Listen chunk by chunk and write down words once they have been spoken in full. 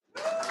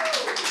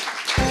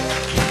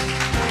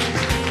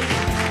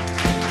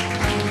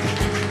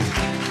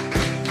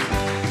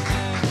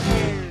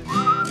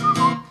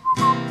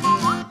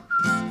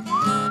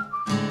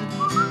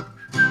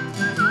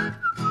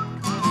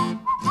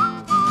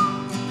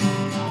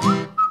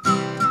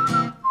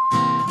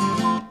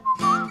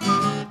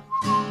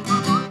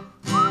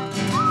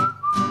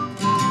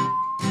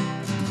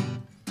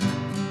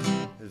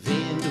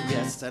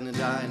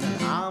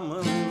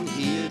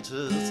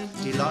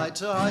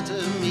heute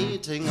im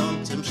Meeting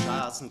und im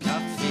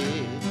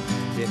Straßencafé.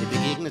 Wer dir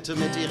begegnete,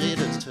 mit dir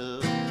redete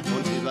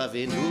und über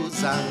wen du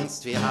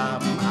sangst. Wir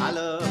haben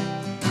alle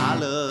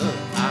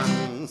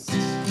Angst.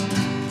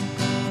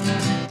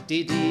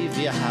 Die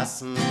wir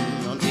hassen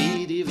und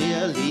die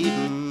wir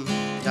lieben.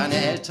 Deine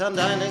Eltern,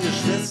 deine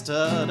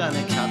Geschwister,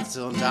 deine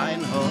Katze und dein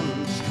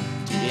Hund.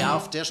 Die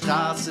auf der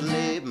Straße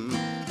leben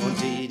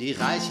und die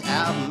reich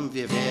erben.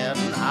 Wir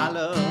werden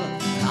alle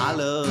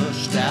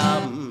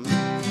sterben.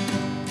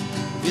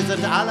 Wir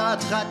sind alle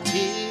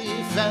attraktiv,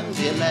 wenn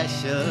wir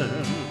lächeln.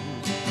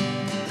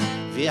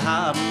 Wir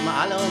haben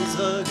alle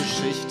unsere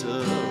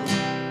Geschichte.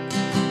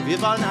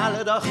 Wir wollen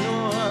alle doch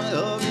nur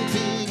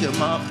irgendwie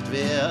gemocht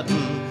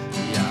werden.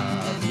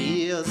 Ja,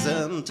 wir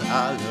sind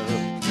alle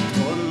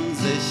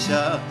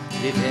unsicher.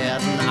 Wir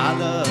werden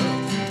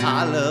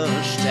alle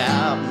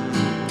sterben.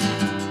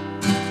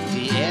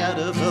 Die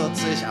Erde wird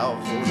sich auch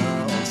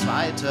ohne uns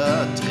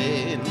weiter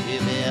drehen.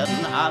 Wir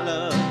werden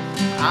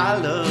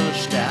alle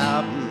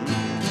sterben.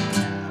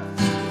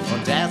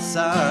 Und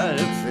deshalb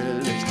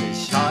will ich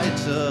dich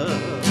heute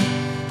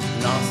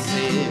noch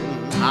sehen.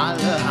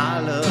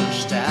 Alle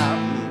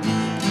sterben.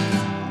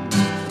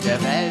 Der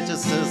Welt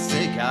ist es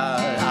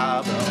egal,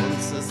 aber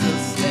uns ist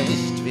es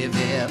nicht. Wir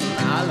werden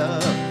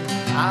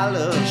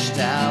alle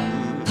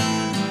sterben.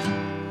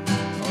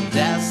 Und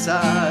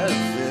deshalb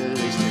will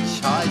ich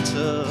dich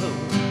heute,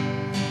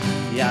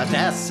 ja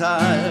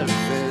deshalb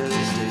will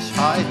ich dich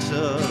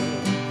heute,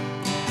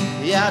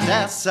 ja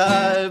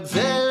deshalb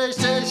will ich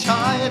dich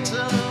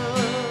heute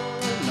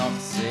noch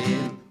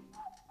sehen.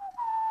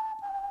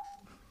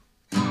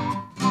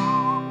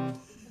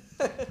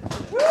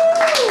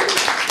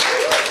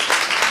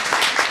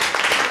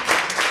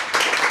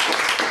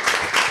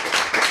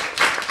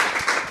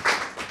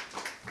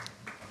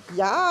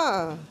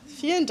 Ja,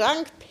 vielen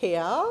Dank,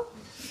 Per,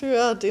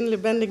 für den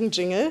lebendigen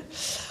Jingle.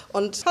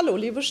 Und hallo,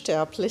 liebe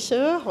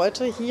Sterbliche,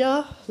 heute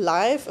hier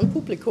live im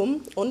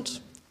Publikum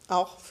und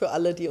auch für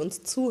alle, die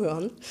uns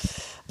zuhören.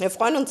 Wir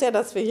freuen uns sehr,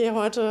 dass wir hier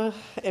heute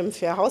im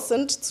Fährhaus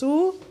sind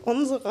zu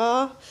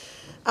unserer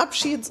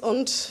Abschieds-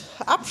 und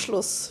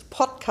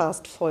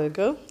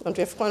Abschluss-Podcast-Folge. Und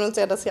wir freuen uns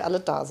sehr, dass ihr alle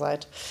da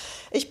seid.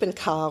 Ich bin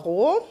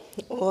Caro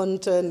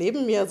und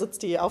neben mir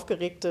sitzt die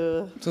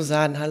aufgeregte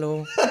Susanne,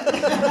 hallo.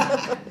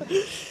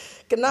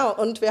 Genau,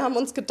 und wir haben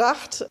uns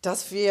gedacht,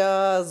 dass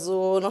wir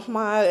so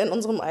nochmal in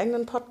unserem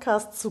eigenen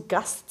Podcast zu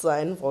Gast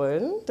sein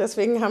wollen.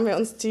 Deswegen haben wir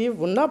uns die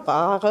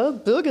wunderbare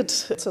Birgit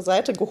zur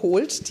Seite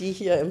geholt, die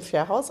hier im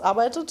Fährhaus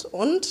arbeitet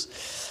und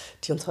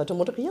die uns heute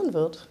moderieren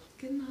wird.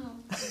 Genau.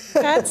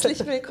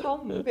 Herzlich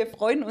willkommen. Wir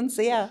freuen uns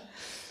sehr.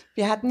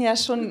 Wir hatten ja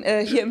schon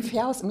hier im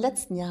Fährhaus, im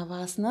letzten Jahr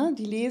war es, ne?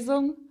 Die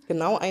Lesung.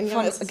 Genau ein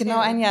Jahr ist es Genau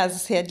her. ein Jahr ist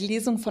es her, die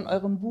Lesung von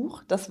eurem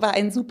Buch. Das war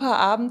ein super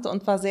Abend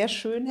und war sehr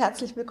schön.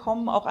 Herzlich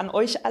willkommen auch an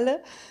euch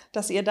alle,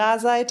 dass ihr da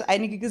seid.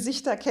 Einige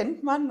Gesichter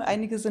kennt man,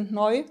 einige sind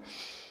neu.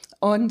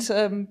 Und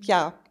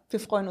ja,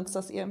 wir freuen uns,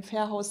 dass ihr im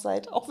Fährhaus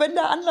seid, auch wenn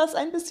der Anlass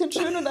ein bisschen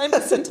schön und ein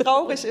bisschen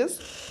traurig ist.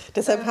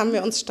 Deshalb haben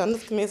wir uns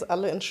standesgemäß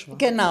alle in Schwarz.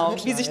 Genau,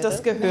 wie sich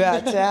das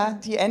gehört. Ja.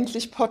 Die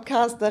endlich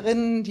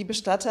Podcasterin, die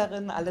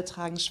Bestatterin, alle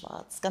tragen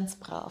schwarz, ganz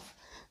brav.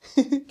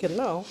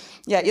 Genau.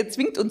 Ja, ihr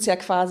zwingt uns ja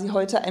quasi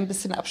heute ein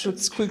bisschen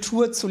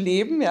Abschlusskultur zu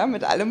leben, ja,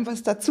 mit allem,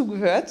 was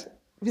dazugehört.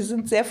 Wir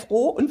sind sehr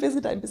froh und wir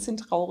sind ein bisschen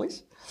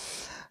traurig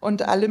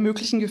und alle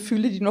möglichen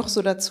Gefühle, die noch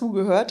so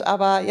dazugehört.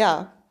 Aber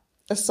ja,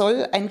 es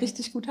soll ein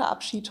richtig guter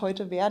Abschied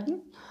heute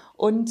werden.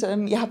 Und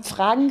ihr habt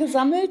Fragen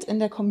gesammelt in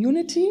der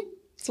Community,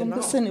 so ein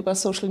bisschen über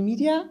Social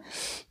Media.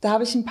 Da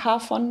habe ich ein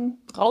paar von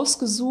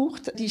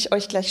rausgesucht, die ich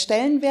euch gleich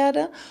stellen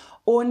werde.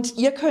 Und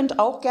ihr könnt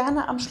auch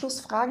gerne am Schluss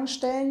Fragen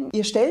stellen.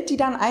 Ihr stellt die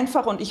dann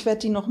einfach und ich werde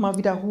die nochmal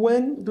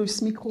wiederholen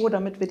durchs Mikro,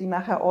 damit wir die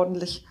nachher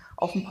ordentlich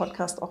auf dem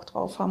Podcast auch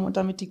drauf haben und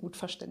damit die gut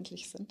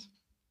verständlich sind.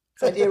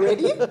 Seid ihr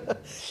ready?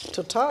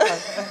 Total.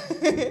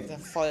 Ja,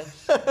 voll.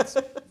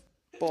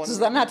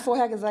 Susanne hat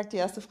vorher gesagt, die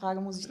erste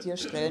Frage muss ich dir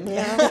stellen.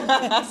 Ja,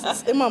 das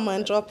ist immer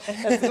mein Job.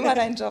 Das ist immer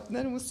dein Job,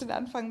 ne? Du musst den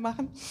Anfang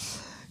machen.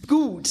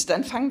 Gut,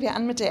 dann fangen wir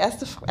an mit der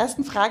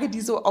ersten Frage,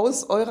 die so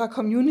aus eurer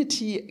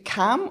Community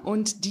kam.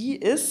 Und die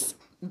ist,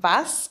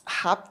 was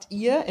habt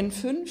ihr in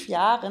 5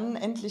 Jahren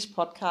endlich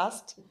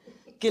Podcast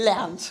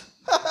gelernt?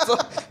 So,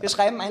 wir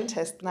schreiben einen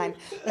Test. Nein.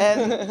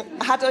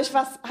 Hat euch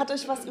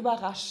was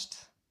überrascht?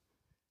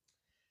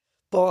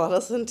 Boah,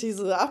 das sind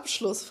diese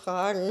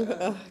Abschlussfragen.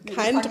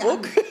 Kein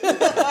Druck.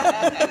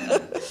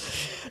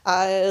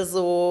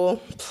 Also,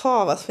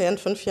 was wir in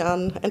 5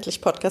 Jahren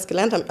endlich Podcast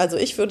gelernt haben. Also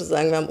ich würde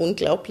sagen, wir haben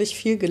unglaublich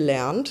viel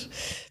gelernt.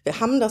 Wir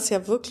haben das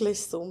ja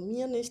wirklich so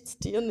mir nichts,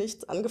 dir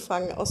nichts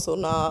angefangen aus so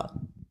einer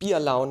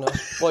Bierlaune,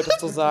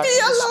 wolltest du sagen.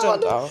 Bierlaune,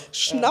 Stimmt auch.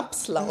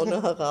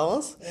 Schnapslaune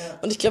heraus.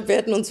 Und ich glaube, wir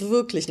hätten uns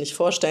wirklich nicht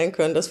vorstellen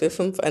können, dass wir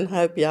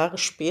 5,5 Jahre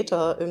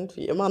später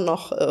irgendwie immer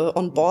noch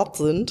on board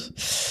sind.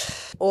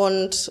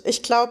 Und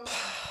ich glaube,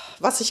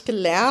 was ich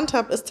gelernt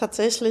habe, ist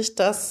tatsächlich,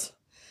 dass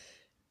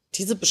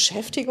diese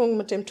Beschäftigung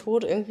mit dem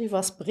Tod irgendwie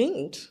was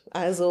bringt.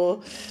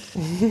 Also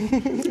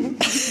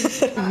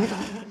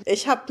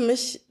ich habe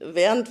mich,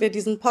 während wir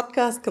diesen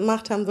Podcast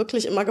gemacht haben,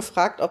 wirklich immer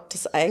gefragt, ob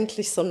das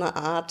eigentlich so eine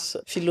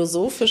Art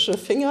philosophische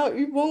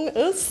Fingerübung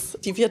ist,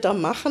 die wir da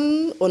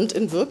machen. Und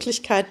in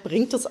Wirklichkeit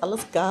bringt das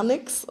alles gar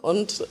nichts.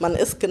 Und man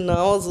ist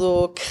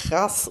genauso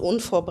krass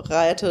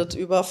unvorbereitet,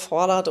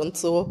 überfordert und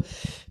so,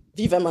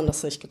 wie wenn man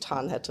das nicht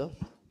getan hätte.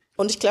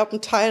 Und ich glaube,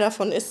 ein Teil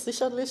davon ist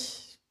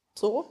sicherlich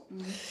so.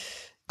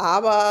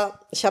 Aber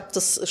ich habe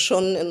das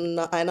schon in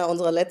einer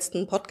unserer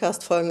letzten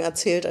Podcast-Folgen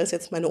erzählt, als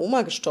jetzt meine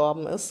Oma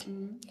gestorben ist.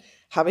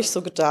 Habe ich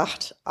so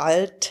gedacht,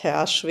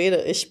 alter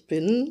Schwede, ich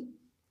bin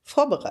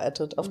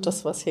vorbereitet auf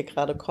das, was hier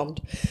gerade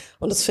kommt.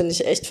 Und das finde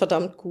ich echt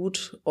verdammt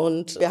gut.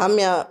 Und wir haben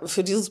ja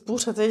für dieses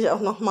Buch tatsächlich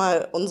auch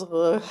nochmal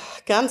unsere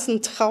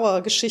ganzen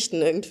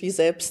Trauergeschichten irgendwie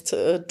selbst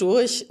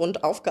durch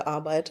und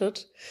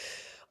aufgearbeitet.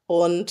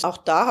 Und auch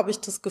da habe ich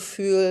das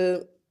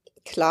Gefühl,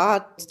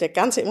 klar, der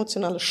ganze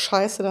emotionale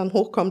Scheiß, der dann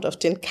hochkommt, auf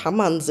den kann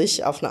man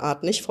sich auf eine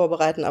Art nicht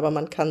vorbereiten, aber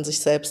man kann sich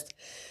selbst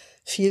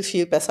viel,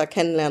 viel besser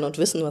kennenlernen und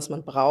wissen, was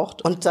man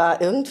braucht. Und da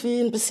irgendwie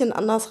ein bisschen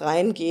anders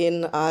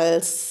reingehen,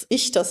 als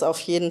ich das auf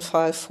jeden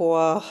Fall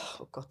vor,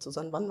 oh Gott,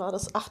 Susanne, wann war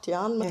das? 8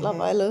 Jahren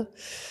mittlerweile,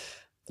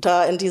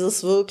 da in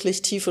dieses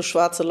wirklich tiefe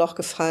schwarze Loch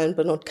gefallen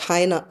bin und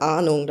keine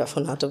Ahnung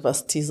davon hatte,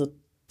 was dieses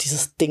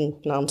Ding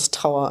namens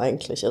Trauer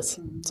eigentlich ist.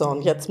 So,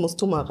 und jetzt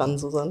musst du mal ran,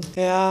 Susanne.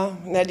 Ja,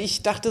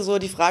 ich dachte so,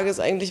 die Frage ist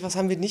eigentlich, was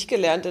haben wir nicht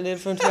gelernt in den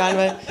 5 Jahren?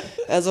 Weil,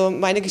 also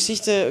meine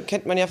Geschichte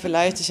kennt man ja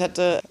vielleicht. Ich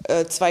hatte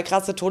 2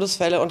 krasse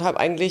Todesfälle und habe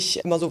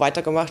eigentlich immer so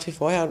weitergemacht wie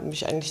vorher und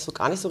mich eigentlich so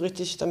gar nicht so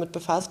richtig damit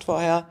befasst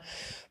vorher,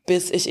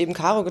 bis ich eben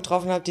Caro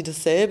getroffen habe, die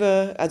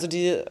dasselbe, also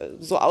die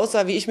so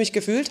aussah, wie ich mich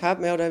gefühlt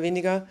habe, mehr oder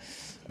weniger.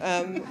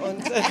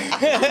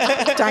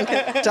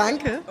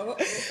 Danke.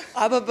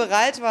 Aber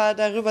bereit war,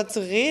 darüber zu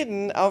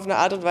reden, auf eine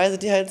Art und Weise,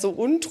 die halt so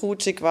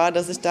untrutschig war,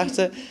 dass ich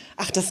dachte,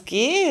 ach, das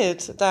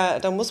geht.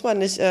 Da muss man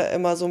nicht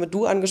immer so mit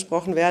du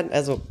angesprochen werden.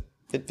 Also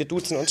wir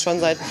duzen uns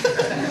schon seit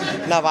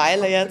einer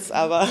Weile jetzt,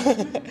 aber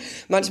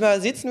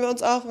manchmal siezen wir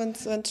uns auch, wenn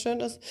es schön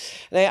ist.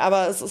 Naja,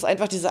 aber es ist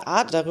einfach diese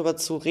Art, darüber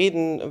zu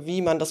reden,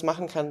 wie man das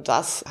machen kann,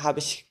 das habe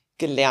ich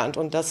gelernt.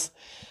 Und das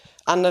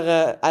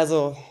andere,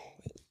 also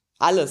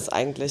alles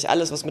eigentlich,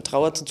 alles, was mit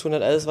Trauer zu tun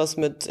hat, alles, was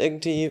mit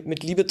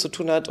Liebe zu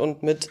tun hat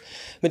und mit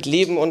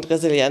Leben und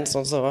Resilienz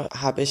und so,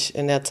 habe ich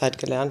in der Zeit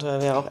gelernt,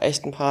 weil wir auch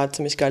echt ein paar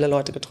ziemlich geile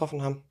Leute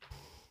getroffen haben.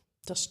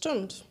 Das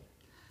stimmt,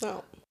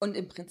 ja. Und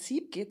im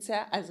Prinzip geht's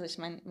ja, also ich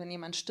meine, wenn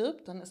jemand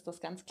stirbt, dann ist das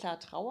ganz klar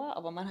Trauer,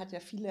 aber man hat ja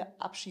viele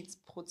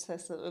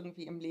Abschiedsprozesse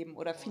irgendwie im Leben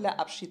oder viele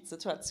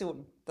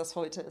Abschiedssituationen. Das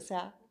Heute ist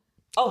ja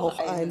auch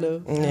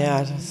eine.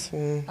 Ja, das.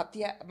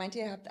 Meint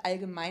ihr habt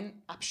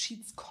allgemein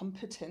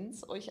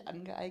Abschiedskompetenz euch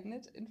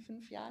angeeignet in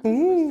 5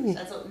 Jahren?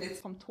 Also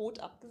jetzt vom Tod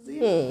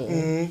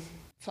abgesehen?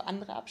 Für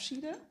andere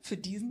Abschiede? Für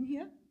diesen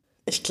hier?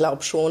 Ich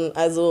glaube schon.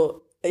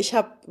 Also ich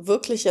habe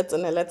wirklich jetzt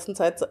in der letzten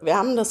Zeit, wir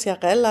haben das ja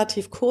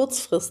relativ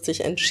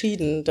kurzfristig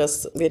entschieden,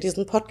 dass wir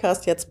diesen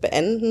Podcast jetzt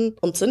beenden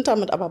und sind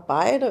damit aber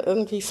beide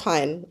irgendwie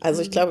fein.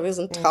 Also ich glaube, wir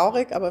sind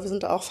traurig, aber wir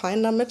sind auch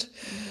fein damit.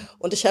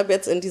 Und ich habe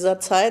jetzt in dieser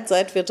Zeit,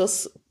 seit wir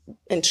das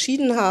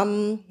entschieden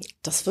haben,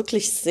 das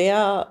wirklich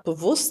sehr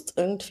bewusst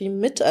irgendwie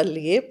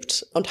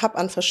miterlebt und habe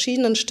an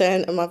verschiedenen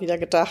Stellen immer wieder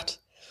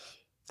gedacht,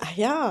 ach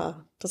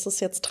ja, das ist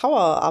jetzt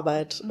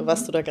Trauerarbeit,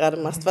 was du da gerade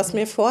machst, was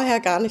mir vorher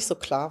gar nicht so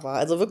klar war.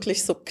 Also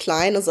wirklich so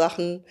kleine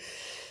Sachen,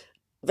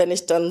 wenn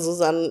ich dann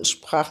Susanne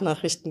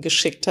Sprachnachrichten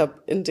geschickt habe,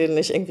 in denen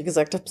ich irgendwie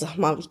gesagt habe, sag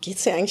mal, wie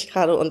geht's dir eigentlich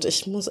gerade? Und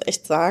ich muss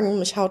echt sagen,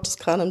 mich haut das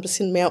gerade ein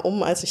bisschen mehr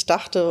um, als ich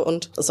dachte.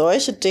 Und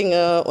solche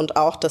Dinge und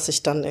auch, dass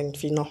ich dann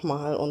irgendwie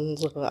nochmal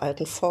unsere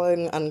alten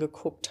Folgen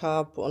angeguckt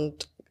habe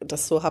und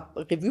das so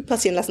habe Revue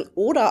passieren lassen.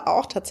 Oder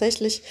auch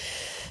tatsächlich,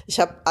 ich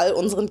habe all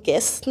unseren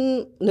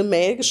Gästen eine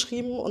Mail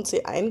geschrieben und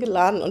sie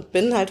eingeladen und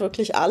bin halt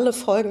wirklich alle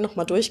Folgen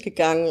nochmal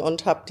durchgegangen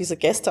und habe diese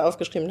Gäste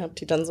aufgeschrieben, habe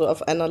die dann so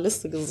auf einer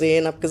Liste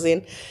gesehen, habe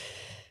gesehen,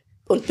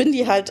 und bin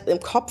die halt im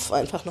Kopf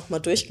einfach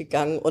nochmal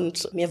durchgegangen.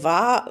 Und mir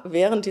war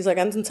während dieser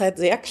ganzen Zeit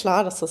sehr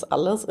klar, dass das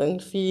alles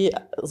irgendwie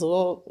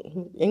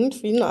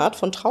eine Art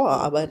von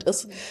Trauerarbeit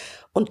ist.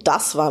 Und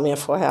das war mir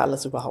vorher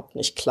alles überhaupt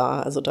nicht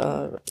klar. Also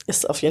da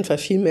ist auf jeden Fall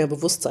viel mehr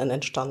Bewusstsein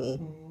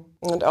entstanden.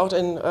 Und auch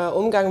den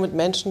Umgang mit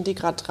Menschen, die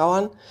gerade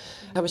trauern,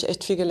 habe ich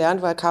echt viel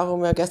gelernt, weil Caro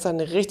mir gestern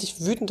eine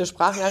richtig wütende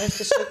Sprachnachricht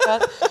geschickt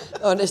hat.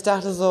 Und ich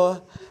dachte so,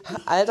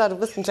 Alter, du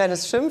bist ein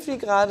kleines Schimpfi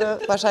gerade,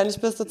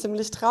 wahrscheinlich bist du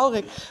ziemlich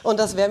traurig. Und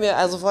das wäre mir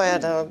also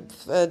vorher,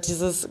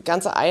 dieses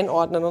ganze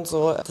Einordnen und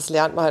so, das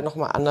lernt man halt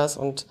nochmal anders.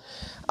 Und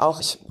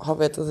auch, ich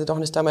hoffe, jetzt ist sie doch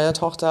nicht da, meine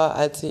Tochter,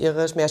 als sie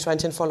ihre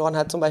Meerschweinchen verloren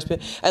hat zum Beispiel.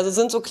 Also es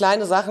sind so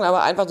kleine Sachen,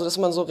 aber einfach so, dass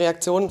man so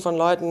Reaktionen von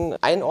Leuten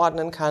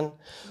einordnen kann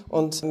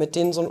und mit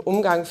denen so einen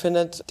Umgang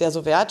findet, der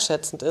so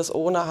wertschätzend ist,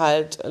 ohne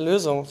halt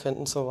Lösungen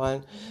finden zu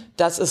wollen.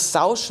 Das ist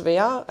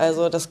sauschwer,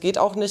 also das geht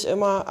auch nicht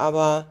immer,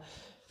 aber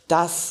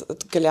das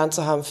gelernt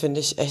zu haben, finde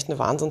ich echt eine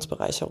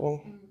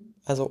Wahnsinnsbereicherung.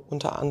 Also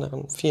unter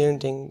anderem vielen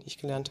Dingen, die ich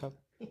gelernt habe.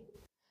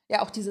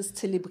 ja auch dieses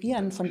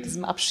Zelebrieren von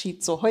diesem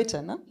Abschied so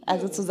heute, ne?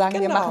 Also zu sagen,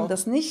 wir Genau. machen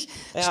das nicht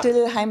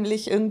still,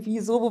 heimlich irgendwie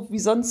so wie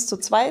sonst zu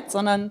zweit,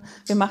 sondern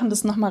wir machen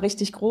das nochmal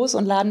richtig groß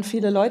und laden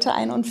viele Leute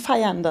ein und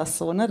feiern das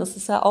so, ne? Das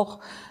ist ja auch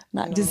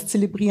dieses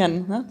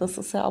Zelebrieren, ne? Das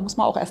ist ja, muss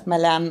man auch erstmal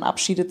lernen,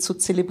 Abschiede zu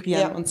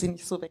zelebrieren und sie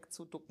nicht so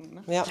wegzuducken.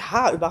 Ne?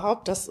 Ja,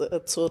 überhaupt, dass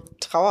zur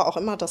Trauer auch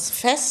immer das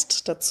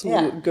Fest dazu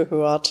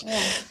gehört. Ja.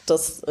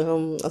 Das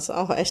ist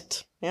auch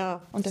echt,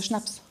 Und der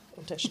Schnaps.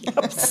 Und der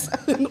Schnaps,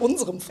 in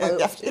unserem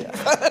Fall auf jeden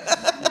Fall.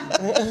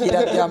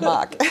 Jeder, der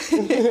mag.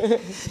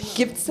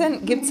 Gibt's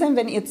denn,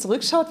 wenn ihr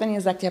zurückschaut, wenn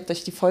ihr sagt, ihr habt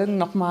euch die Folgen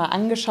nochmal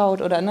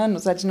angeschaut oder ne,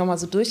 seid ihr nochmal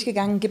so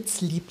durchgegangen, gibt es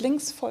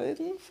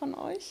Lieblingsfolgen von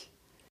euch?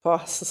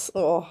 Boah,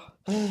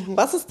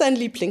 was ist dein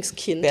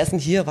Lieblingskind? Wer ist denn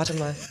hier? Warte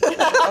mal.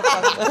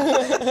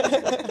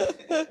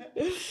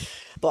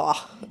 Boah,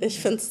 ich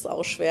finde es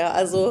auch schwer.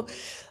 Also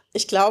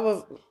ich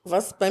glaube,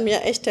 was bei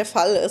mir echt der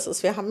Fall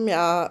ist, wir haben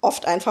ja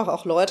oft einfach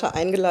auch Leute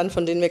eingeladen,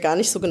 von denen wir gar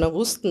nicht so genau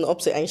wussten,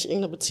 ob sie eigentlich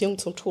irgendeine Beziehung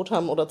zum Tod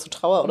haben oder zu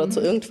Trauer oder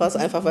zu irgendwas,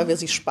 einfach weil wir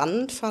sie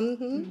spannend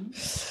fanden.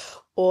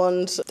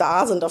 Und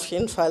da sind auf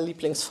jeden Fall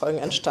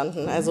Lieblingsfolgen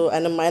entstanden. Also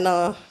eine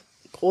meiner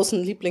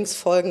großen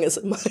Lieblingsfolgen ist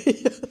immer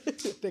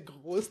der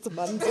größte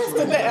Mann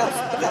sitzt in der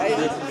ersten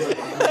Reihe.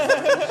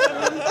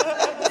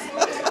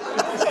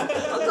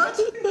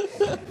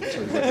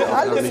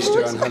 Hallo, nicht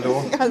stören,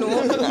 hallo. Hallo.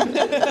 Ich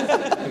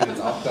bin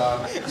jetzt auch da.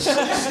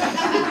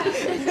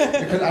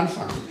 Wir können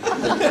anfangen.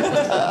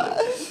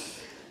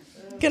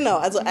 Genau,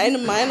 also eine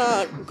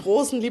meiner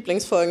großen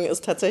Lieblingsfolgen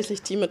ist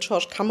tatsächlich die mit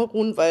George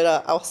Cameron, weil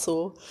da auch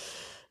so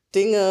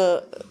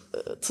Dinge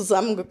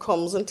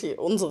zusammengekommen sind, die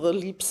unsere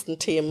liebsten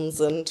Themen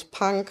sind.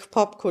 Punk,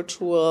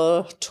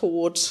 Popkultur,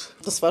 Tod.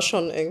 Das war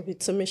schon irgendwie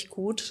ziemlich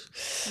gut.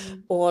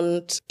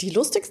 Und die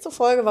lustigste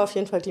Folge war auf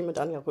jeden Fall die mit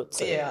Anja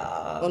Rützel.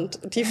 Ja. Und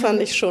die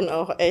fand ich schon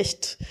auch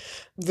echt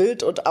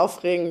wild und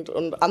aufregend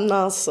und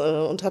anders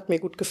und hat mir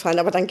gut gefallen.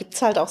 Aber dann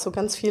gibt's halt auch so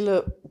ganz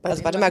viele...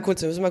 Also warte mal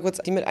kurz, wir müssen mal kurz,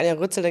 die mit Anja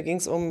Rützel, da ging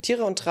es um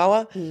Tiere und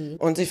Trauer.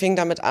 Und sie fing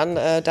damit an,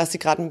 dass sie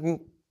gerade ein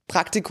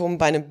Praktikum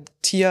bei einem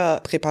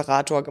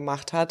Tierpräparator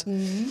gemacht hat.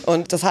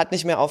 Und das hat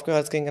nicht mehr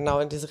aufgehört, es ging genau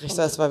in diese Richtung,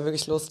 das war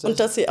wirklich lustig. Und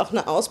dass sie auch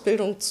eine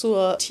Ausbildung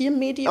zur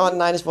Tiermedium Oh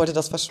nein, ich wollte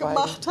das verschweigen.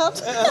 gemacht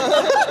hat.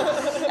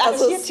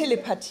 Also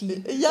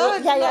Tiertelepathie. Ja,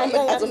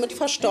 also mit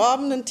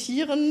verstorbenen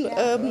Tieren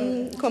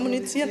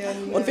kommunizieren.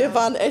 Und wir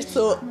waren echt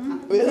so,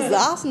 wir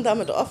saßen da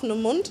mit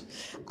offenem Mund.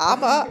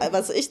 Aber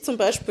was ich zum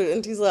Beispiel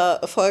in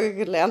dieser Folge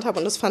gelernt habe,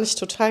 und das fand ich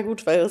total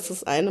gut, weil das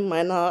ist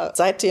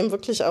seitdem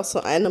wirklich auch so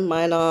eine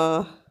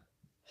meiner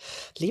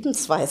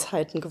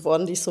Lebensweisheiten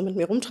geworden, die ich so mit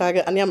mir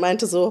rumtrage. Anja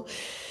meinte so,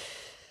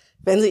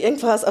 wenn sie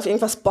auf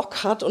irgendwas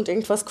Bock hat und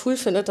irgendwas cool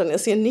findet, dann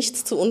ist ihr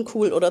nichts zu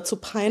uncool oder zu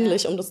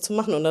peinlich, um das zu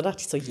machen. Und da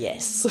dachte ich so,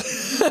 yes.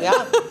 Ja,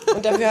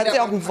 und dafür hat sie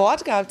auch ein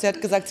Wort gehabt. Sie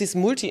hat gesagt, sie ist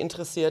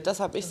multi-interessiert. Das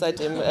habe ich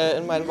seitdem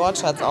in meinen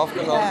Wortschatz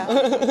aufgenommen.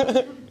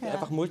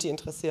 Einfach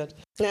multi-interessiert.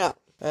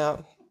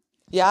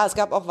 Ja, es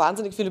gab auch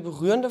wahnsinnig viele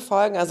berührende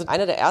Folgen. Also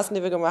eine der ersten,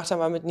 die wir gemacht haben,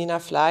 war mit Nina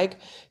Fleig,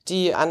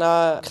 die an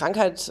einer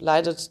Krankheit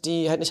leidet,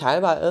 die halt nicht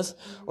heilbar ist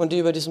und die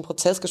über diesen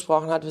Prozess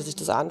gesprochen hat, wie sich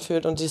das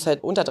anfühlt. Und die ist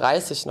halt unter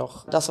 30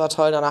 noch. Das war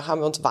toll. Danach haben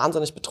wir uns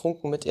wahnsinnig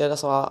betrunken mit ihr.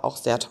 Das war auch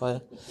sehr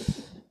toll.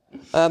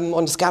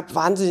 Und es gab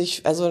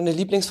also eine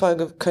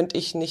Lieblingsfolge könnte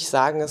ich nicht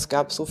sagen. Es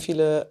gab so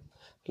viele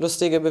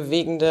lustige,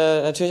 bewegende,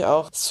 natürlich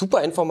auch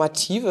super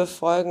informative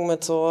Folgen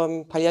mit so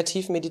einem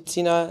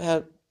Palliativmediziner,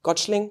 Herr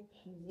Gottschling.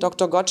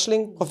 Dr.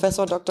 Gottschling,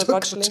 Professor Dr.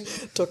 Gottschling.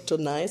 Dr.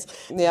 Nice.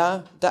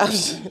 Ja, da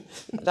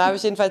hab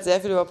ich jedenfalls sehr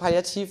viel über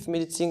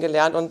Palliativmedizin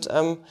gelernt und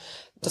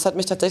das hat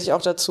mich tatsächlich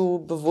auch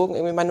dazu bewogen,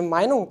 irgendwie meine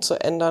Meinung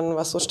zu ändern,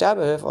 was so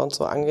Sterbehilfe und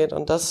so angeht.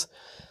 Und das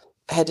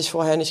hätte ich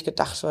vorher nicht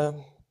gedacht.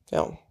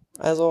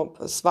 Also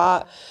es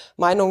war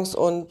meinungs-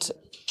 und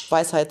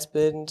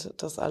weisheitsbildend,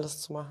 das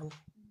alles zu machen.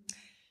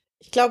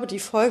 Ich glaube, die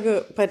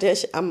Folge, bei der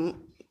ich am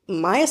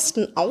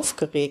meisten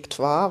aufgeregt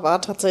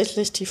war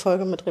tatsächlich die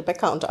Folge mit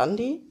Rebecca und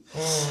Andi.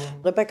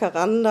 Rebecca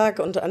Randack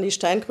und Andi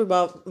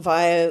Steingrüber,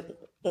 weil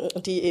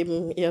die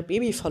eben ihr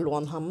Baby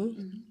verloren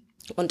haben.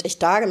 Und ich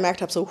da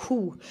gemerkt habe, so,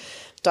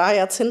 da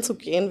jetzt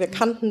hinzugehen, wir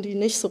kannten die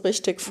nicht so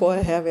richtig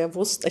vorher.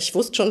 Ich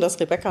wusste schon,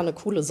 dass Rebecca eine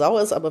coole Sau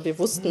ist, aber wir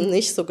wussten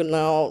nicht so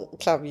genau,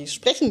 klar, wie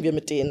sprechen wir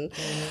mit denen?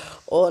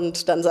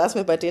 Und dann saßen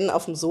wir bei denen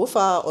auf dem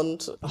Sofa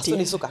und... Warst du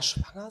nicht sogar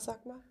schwanger,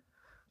 sag mal?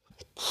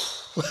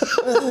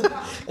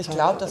 Ich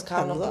glaube, das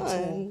kam noch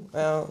dazu.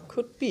 Ja.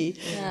 Could be.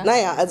 Ja.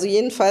 Naja, also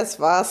jedenfalls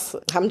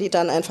haben die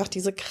dann einfach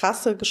diese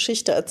krasse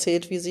Geschichte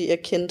erzählt, wie sie ihr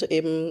Kind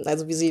eben,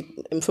 also wie sie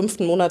im 5.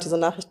 Monat diese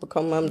Nachricht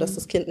bekommen haben, dass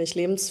das Kind nicht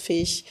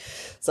lebensfähig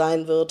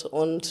sein wird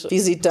und wie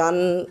sie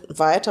dann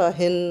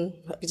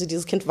wie sie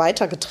dieses Kind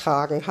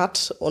weitergetragen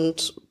hat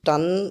und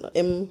dann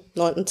im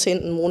 9.,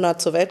 10.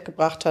 Monat zur Welt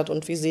gebracht hat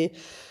und wie sie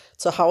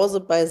zu Hause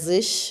bei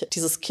sich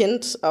dieses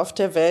Kind auf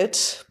der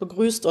Welt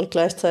begrüßt und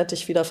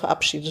gleichzeitig wieder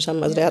verabschiedet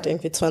haben. Also der hat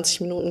irgendwie 20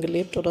 Minuten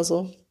gelebt oder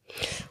so.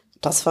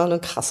 Das war eine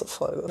krasse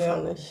Folge,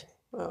 fand ich.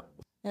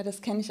 Ja,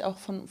 das kenne ich auch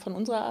von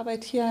unserer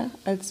Arbeit hier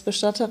als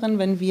Bestatterin.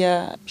 Wenn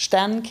wir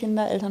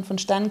Eltern von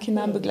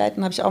Sternenkindern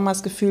begleiten, habe ich auch mal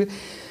das Gefühl,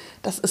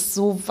 das ist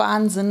so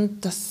Wahnsinn,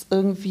 das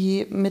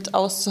irgendwie mit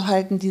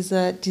auszuhalten, die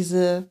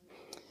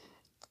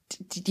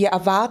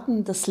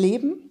erwarten das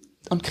Leben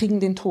und kriegen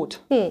den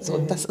Tod. So,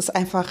 das ist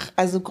einfach,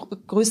 also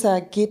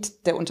größer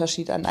geht der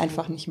Unterschied dann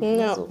einfach nicht mehr.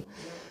 Ja. So.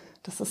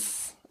 Das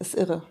ist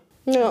irre.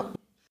 Ja.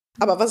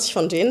 Aber was ich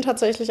von denen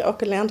tatsächlich auch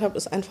gelernt habe,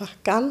 ist einfach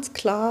ganz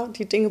klar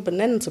die Dinge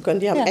benennen zu können.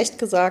 Die haben echt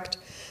gesagt,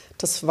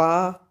 das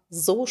war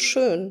so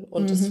schön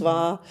und es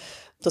war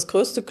das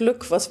größte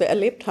Glück, was wir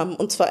erlebt haben.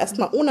 Und zwar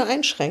erstmal ohne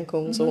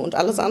Einschränkungen. So. Und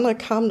alles andere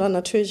kam dann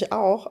natürlich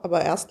auch.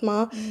 Aber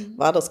erstmal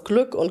war das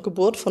Glück und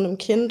Geburt von einem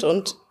Kind.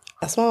 Und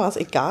erstmal war es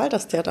egal,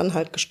 dass der dann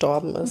halt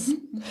gestorben ist.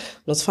 Und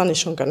das fand ich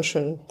schon ganz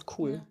schön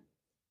cool.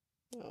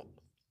 Ja.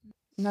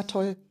 Na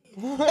toll.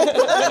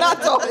 Na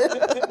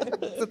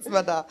toll. Sitzen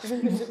wir da.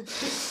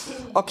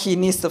 Okay,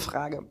 nächste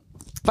Frage.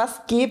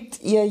 Was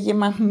gebt ihr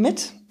jemandem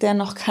mit, der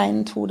noch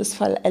keinen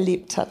Todesfall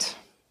erlebt hat?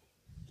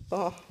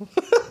 Oh.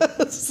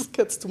 Das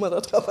kannst du mal da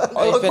drauf an.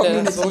 Ich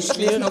finde das so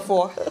schwierig.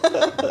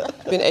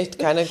 Ich bin echt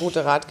keine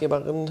gute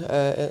Ratgeberin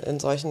in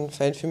solchen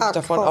Fällen.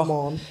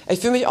 Ich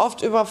fühle mich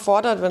oft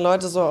überfordert, wenn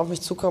Leute so auf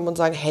mich zukommen und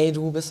sagen, hey,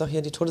 du bist doch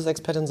hier die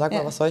Todesexpertin, sag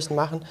mal, was soll ich denn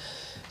machen?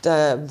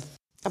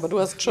 Aber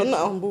du hast schon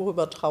auch ein Buch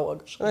über Trauer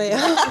geschrieben. Ja.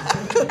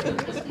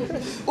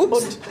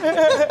 Und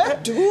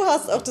du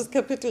hast auch das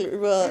Kapitel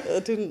über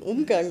den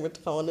Umgang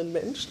mit trauernden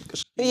Menschen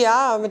geschrieben.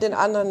 Ja, mit den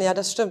anderen, ja,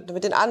 das stimmt,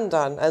 mit den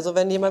anderen. Also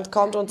wenn jemand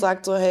kommt und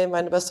sagt so, hey,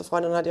 meine beste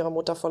Freundin hat ihre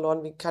Mutter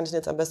verloren, wie kann ich denn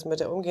jetzt am besten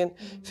mit der umgehen?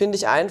 Finde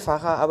ich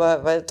einfacher,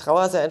 aber weil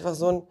Trauer ist ja einfach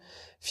so ein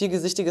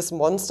vielgesichtiges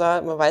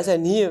Monster. Man weiß ja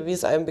nie, wie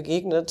es einem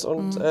begegnet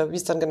und wie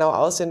es dann genau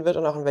aussehen wird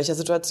und auch in welcher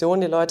Situation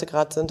die Leute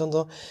gerade sind und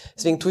so.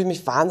 Deswegen tue ich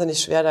mich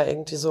wahnsinnig schwer, da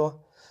irgendwie so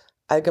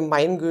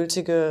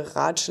allgemeingültige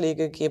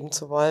Ratschläge geben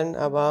zu wollen,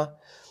 aber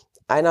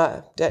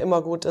einer, der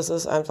immer gut ist,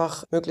 ist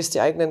einfach möglichst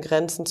die eigenen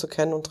Grenzen zu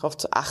kennen und darauf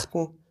zu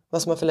achten,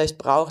 was man vielleicht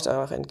braucht,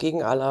 auch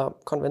entgegen aller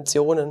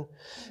Konventionen,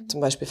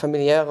 zum Beispiel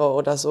familiäre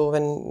oder so.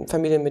 Wenn ein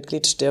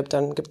Familienmitglied stirbt,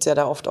 dann gibt's ja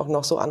da oft auch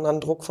noch so anderen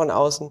Druck von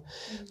außen,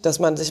 dass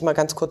man sich mal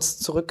ganz kurz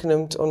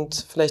zurücknimmt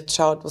und vielleicht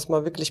schaut, was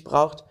man wirklich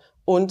braucht.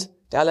 Und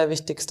der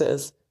Allerwichtigste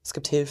ist, es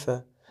gibt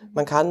Hilfe.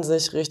 Man kann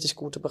sich richtig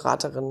gute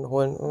Beraterinnen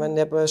holen. Und wenn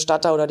der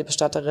Bestatter oder die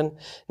Bestatterin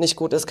nicht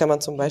gut ist, kann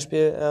man zum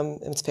Beispiel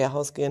ins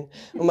Fährhaus gehen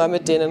und mal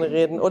mit denen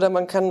reden. Oder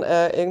man kann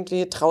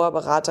irgendwie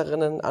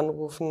Trauerberaterinnen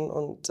anrufen.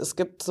 Und es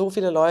gibt so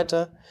viele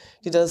Leute,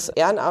 die das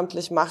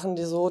ehrenamtlich machen,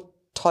 die so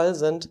toll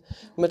sind.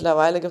 Und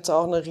mittlerweile gibt es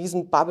auch eine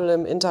riesen Bubble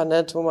im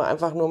Internet, wo man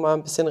einfach nur mal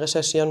ein bisschen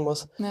recherchieren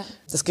muss. Ja.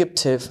 Es gibt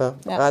Hilfe.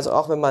 Ja. Also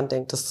auch wenn man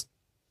denkt, das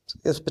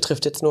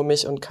betrifft jetzt nur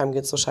mich und keinem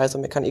geht's so scheiße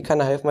und mir kann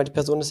keiner helfen, weil die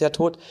Person ist ja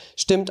tot.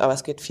 Stimmt, aber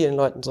es geht vielen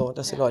Leuten so,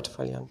 dass sie Leute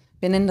verlieren.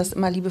 Wir nennen das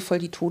immer liebevoll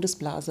die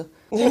Todesblase.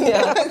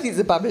 Ja.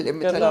 Diese Bubble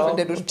im Internet, von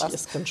der du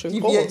sprachst,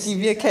 die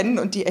wir kennen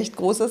und die echt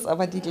groß ist,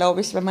 aber die, glaube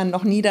ich, wenn man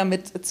noch nie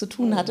damit zu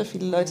tun hatte,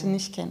 viele Leute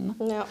nicht kennen.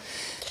 Ne? Ja.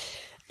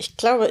 Ich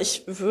glaube,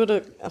 ich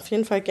würde auf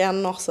jeden Fall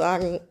gerne noch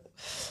sagen,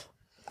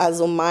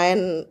 also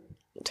mein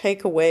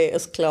Takeaway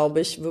ist,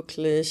 glaube ich,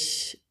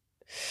 wirklich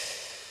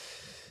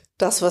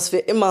das, was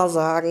wir immer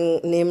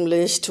sagen,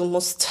 nämlich du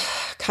musst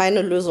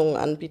keine Lösungen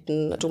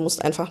anbieten, du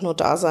musst einfach nur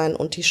da sein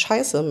und die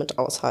Scheiße mit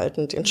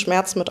aushalten, den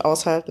Schmerz mit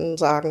aushalten,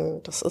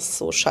 sagen, das ist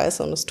so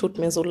scheiße und es tut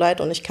mir so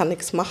leid und ich kann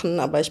nichts machen,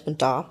 aber ich bin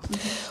da.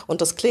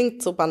 Und das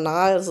klingt so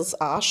banal, es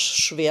ist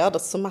arschschwer,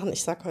 das zu machen.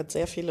 Ich sage heute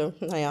sehr viele,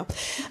 naja.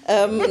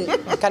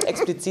 Man kann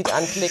explizit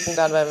anklicken,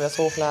 dann, wenn wir es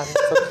hochladen.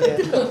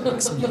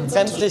 Ist okay.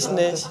 Gänzlich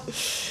nicht.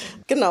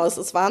 Genau, es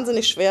ist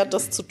wahnsinnig schwer,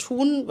 das zu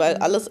tun, weil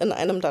alles in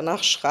einem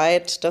danach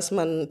schreit, dass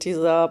man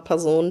dieser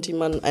Person, die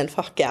man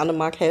einfach gerne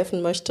mag,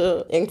 helfen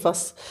möchte,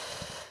 irgendwas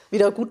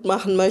wieder gut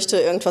machen möchte,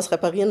 irgendwas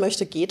reparieren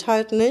möchte, geht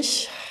halt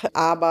nicht.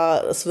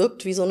 Aber es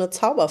wirkt wie so eine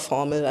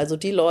Zauberformel. Also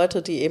die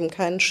Leute, die eben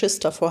keinen Schiss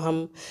davor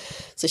haben,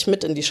 sich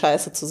mit in die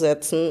Scheiße zu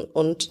setzen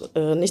und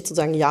nicht zu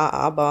sagen, ja,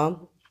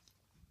 aber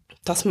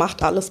das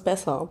macht alles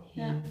besser.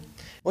 Ja.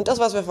 Und das,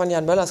 was wir von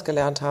Jan Möllers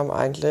gelernt haben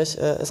eigentlich,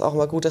 ist auch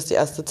mal gut, dass die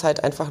erste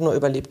Zeit einfach nur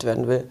überlebt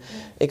werden will.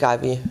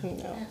 Egal wie. Ja.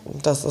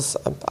 Dass es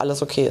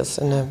alles okay ist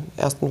in den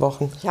ersten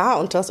Wochen. Ja,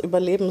 und das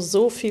Überleben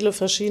so viele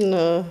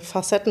verschiedene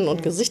Facetten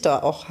und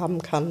Gesichter auch haben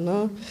kann.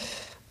 Ne?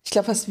 Ich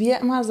glaube, was wir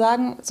immer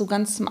sagen, so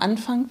ganz zum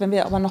Anfang, wenn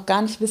wir aber noch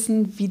gar nicht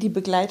wissen, wie die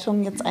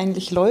Begleitung jetzt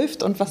eigentlich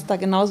läuft und was da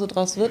genauso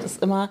draus wird,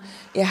 ist immer,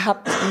 ihr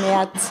habt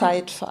mehr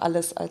Zeit für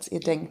alles, als ihr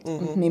denkt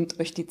und nehmt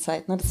euch die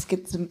Zeit. Ne? Das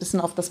geht so ein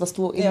bisschen auf das, was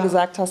du eben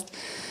gesagt hast,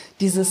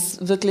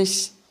 dieses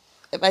wirklich,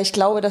 weil ich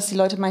glaube, dass die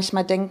Leute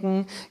manchmal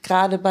denken,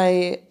 gerade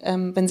bei,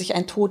 wenn sich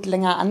ein Tod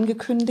länger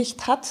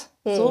angekündigt hat,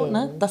 so,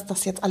 ne, dass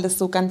das jetzt alles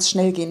so ganz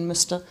schnell gehen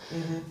müsste.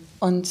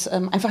 Und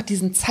einfach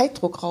diesen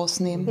Zeitdruck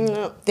rausnehmen,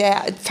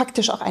 der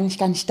faktisch auch eigentlich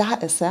gar nicht da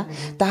ist. Ja?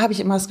 Da habe ich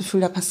immer das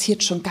Gefühl, da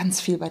passiert schon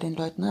ganz viel bei den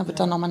Leuten. Ne? Da wird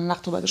dann nochmal eine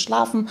Nacht drüber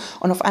geschlafen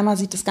und auf einmal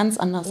sieht es ganz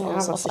anders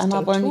aus. Auf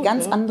einmal wollen die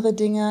ganz andere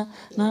Dinge,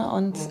 ne?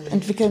 Und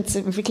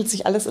entwickelt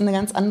sich alles in eine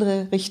ganz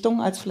andere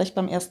Richtung als vielleicht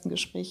beim ersten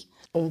Gespräch.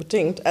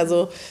 Unbedingt.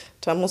 Also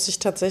da muss ich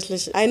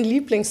tatsächlich, ein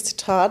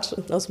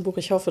Lieblingszitat aus dem Buch,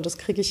 ich hoffe, das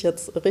kriege ich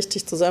jetzt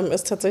richtig zusammen,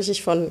 ist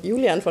tatsächlich von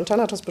Julian von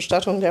Thanatos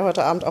Bestattung, der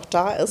heute Abend auch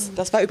da ist.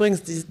 Das war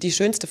übrigens die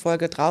schönste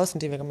Folge draußen. draußen,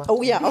 die wir gemacht haben.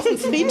 Oh ja, auf dem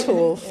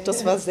Friedhof.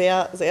 Das war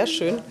sehr, sehr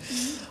schön.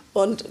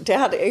 Und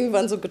der hat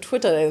irgendwann so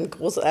getwittert, ein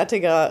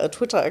großartiger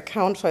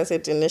Twitter-Account, falls ihr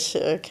den nicht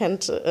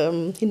kennt,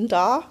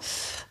 Hindar.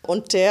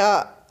 Und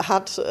der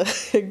hat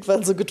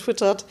irgendwann so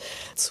getwittert,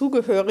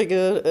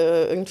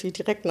 Zugehörige irgendwie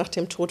direkt nach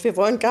dem Tod. Wir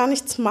wollen gar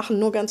nichts machen,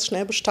 nur ganz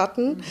schnell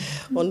bestatten.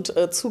 Und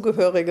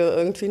Zugehörige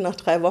irgendwie nach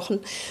 3 Wochen.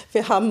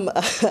 Wir haben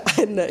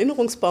einen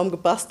Erinnerungsbaum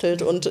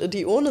gebastelt und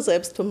die Urne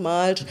selbst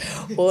bemalt.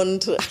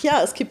 Und ach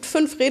ja, es gibt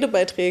 5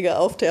 Redebeiträge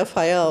auf der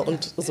Feier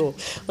und so.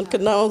 Und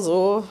genau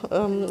so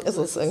ist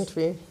es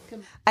irgendwie.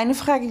 Eine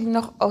Frage, die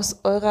noch aus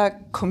eurer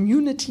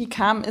Community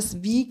kam,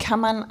 ist, wie kann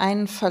man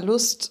einen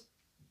Verlust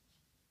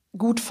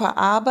gut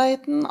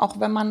verarbeiten, auch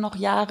wenn man noch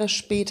Jahre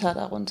später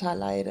darunter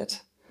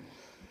leidet?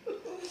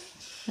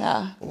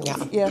 Ja,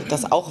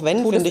 das auch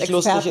wenn, finde ich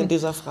lustig in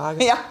dieser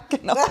Frage. Ja,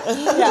 genau.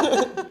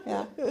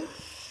 Ja.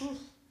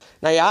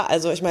 Naja,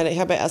 also ich meine, ich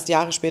habe ja erst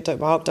Jahre später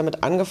überhaupt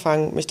damit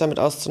angefangen, mich damit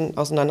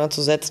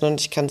auseinanderzusetzen und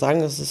ich kann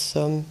sagen, es ist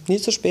nie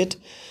zu spät.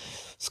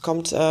 Es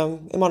kommt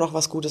immer noch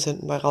was Gutes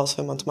hinten bei raus,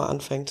 wenn man es mal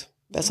anfängt.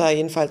 Besser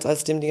jedenfalls,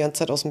 als dem die ganze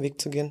Zeit aus dem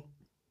Weg zu gehen.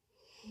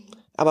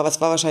 Aber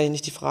was war wahrscheinlich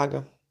nicht die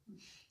Frage?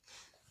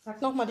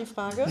 Sag nochmal die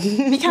Frage.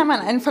 Wie kann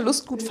man einen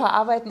Verlust gut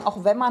verarbeiten,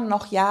 auch wenn man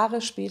noch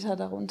Jahre später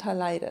darunter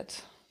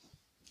leidet?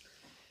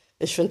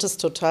 Ich finde es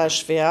total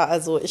schwer.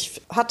 Also ich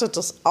hatte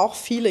das auch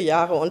viele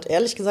Jahre und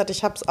ehrlich gesagt,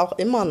 ich habe es auch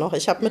immer noch.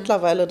 Ich habe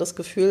mittlerweile das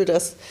Gefühl,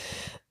 dass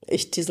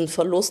ich diesen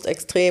Verlust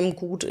extrem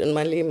gut in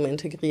mein Leben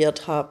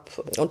integriert habe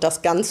und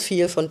dass ganz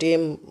viel von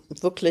dem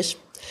wirklich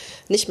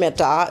nicht mehr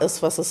da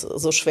ist, was es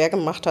so schwer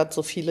gemacht hat,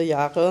 so viele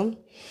Jahre.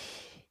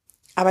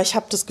 Aber ich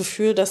habe das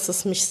Gefühl, dass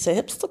es mich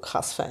selbst so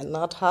krass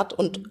verändert hat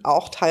und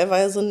auch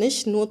teilweise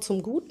nicht nur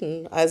zum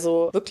Guten.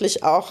 Also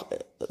wirklich auch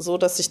so,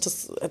 dass ich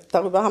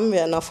darüber haben wir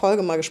in einer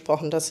Folge mal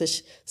gesprochen, dass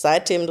ich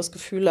seitdem das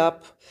Gefühl habe,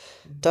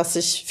 dass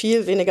ich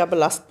viel weniger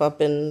belastbar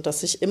bin,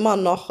 dass ich immer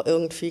noch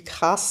irgendwie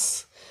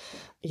krass,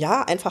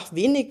 ja, einfach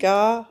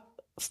weniger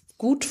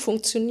gut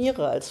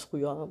funktioniere als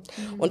früher.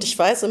 Und ich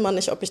weiß immer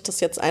nicht, ob ich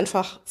das jetzt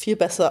einfach viel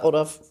besser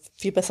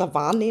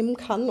wahrnehmen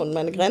kann und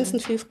meine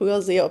Grenzen viel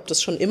früher sehe, ob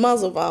das schon immer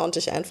so war und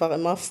ich einfach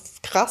immer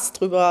krass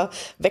drüber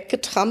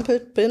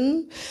weggetrampelt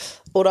bin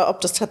oder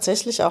ob das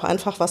tatsächlich auch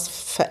einfach was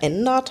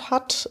verändert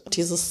hat,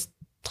 dieses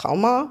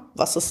Trauma,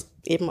 was es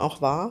eben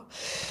auch war.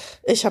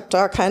 Ich habe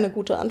da keine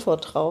gute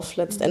Antwort drauf.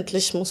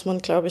 Letztendlich muss man,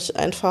 glaube ich,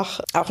 einfach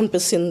auch ein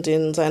bisschen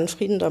seinen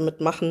Frieden damit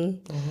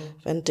machen,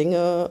 wenn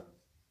Dinge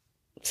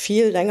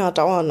viel länger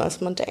dauern, als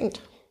man denkt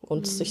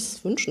und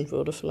sich's wünschen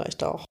würde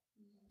vielleicht auch.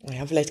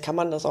 Ja, vielleicht kann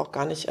man das auch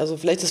gar nicht, also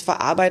vielleicht ist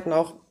Verarbeiten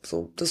auch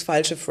so das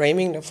falsche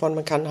Framing davon.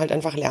 Man kann halt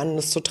einfach lernen,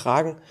 das zu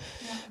tragen.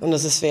 Ja. Und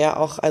das wäre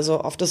auch,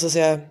 also oft ist es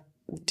ja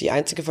die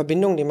einzige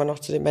Verbindung, die man noch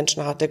zu dem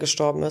Menschen hat, der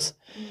gestorben ist.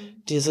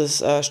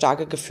 Dieses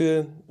starke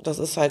Gefühl, das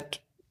ist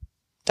halt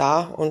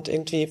da und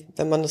irgendwie,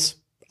 wenn man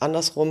es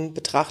andersrum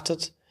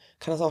betrachtet,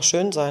 kann das auch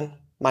schön sein,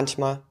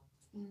 manchmal.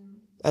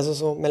 Also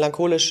so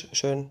melancholisch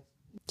schön.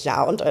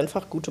 Ja, und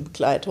einfach gute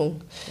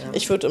Begleitung. Ja.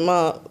 Ich würde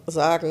immer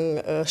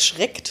sagen,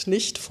 schreckt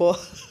nicht vor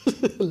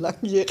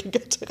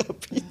langjähriger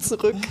Therapie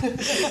zurück.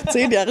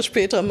 10 Jahre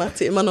später macht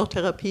sie immer noch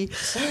Therapie.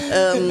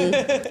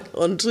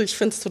 Und ich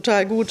finde es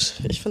total gut.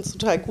 Ich finde es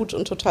total gut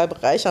und total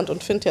bereichernd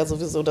und finde ja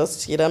sowieso,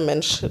 dass jeder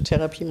Mensch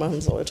Therapie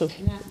machen sollte.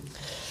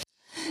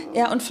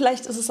 Ja, und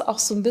vielleicht ist es auch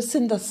so ein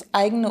bisschen das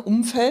eigene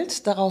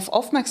Umfeld darauf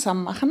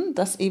aufmerksam machen,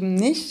 dass eben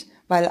nicht,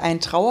 weil ein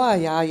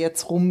Trauerjahr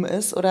jetzt rum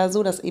ist oder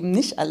so, dass eben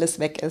nicht alles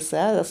weg ist,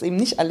 ja, dass eben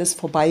nicht alles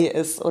vorbei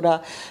ist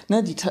oder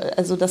ne,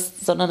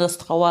 sondern dass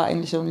Trauer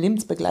eigentlich so ein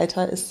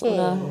Lebensbegleiter ist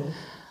oder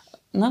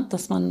ne,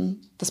 dass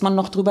man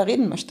noch drüber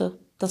reden möchte,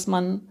 dass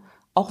man,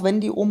 auch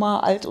wenn die Oma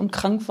alt und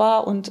krank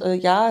war und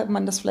ja,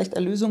 man das vielleicht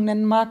Erlösung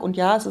nennen mag und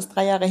ja, es ist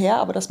 3 Jahre her,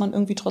 aber dass man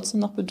irgendwie trotzdem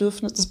noch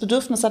das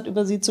Bedürfnis hat,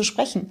 über sie zu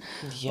sprechen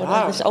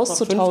oder sich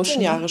auszutauschen.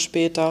 15 Jahre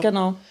später.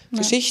 Genau.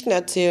 Geschichten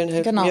erzählen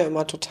hilft mir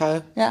immer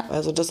total. Ja.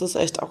 Also das ist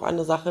echt auch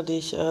eine Sache, die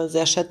ich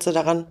sehr schätze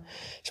daran.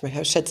 Ich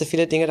meine, ich schätze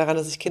viele Dinge daran,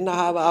 dass ich Kinder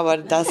habe, aber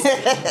das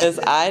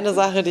ist eine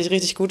Sache, die ich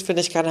richtig gut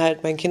finde. Ich kann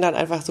halt meinen Kindern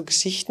einfach so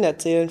Geschichten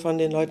erzählen von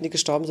den Leuten, die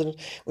gestorben sind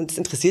und es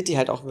interessiert die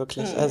halt auch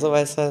wirklich. Also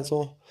weil es halt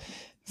so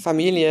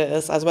Familie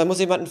ist. Also man muss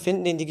jemanden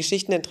finden, den die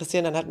Geschichten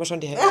interessieren, dann hat man schon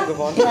die Hälfte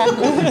gewonnen.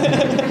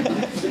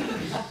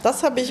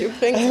 Das habe ich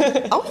übrigens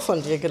auch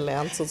von dir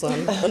gelernt,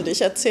 Susanne. Und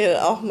ich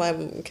erzähle auch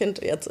meinem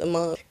Kind jetzt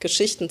immer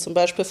Geschichten, zum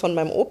Beispiel von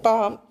meinem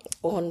Opa,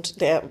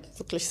 und der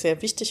wirklich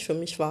sehr wichtig für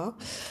mich war.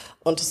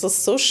 Und es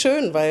ist so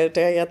schön, weil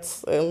der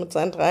jetzt mit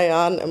seinen 3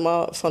 Jahren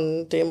immer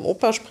von dem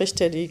Opa spricht,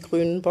 der die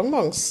grünen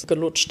Bonbons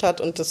gelutscht hat.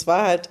 Und das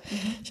war halt,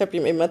 ich habe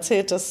ihm eben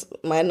erzählt, dass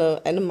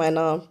eine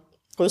meiner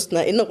größten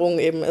Erinnerungen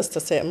eben ist,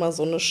 dass er immer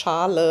so eine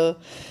Schale,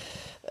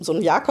 so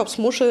eine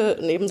Jakobsmuschel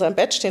neben seinem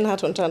Bett stehen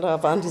hatte und dann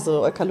da waren diese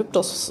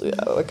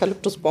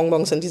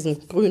Eukalyptusbonbons in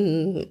diesem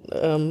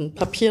grünen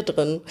Papier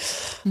drin.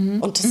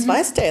 Und das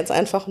weiß der jetzt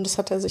einfach und das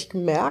hat er sich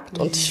gemerkt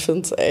und ich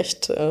finde es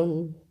echt,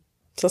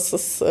 das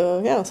ist,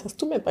 das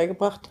hast du mir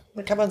beigebracht.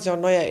 Da kann man sich auch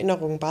neue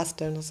Erinnerungen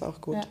basteln, das ist auch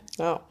gut.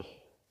 Ja.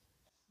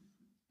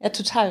 Ja,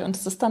 total. Und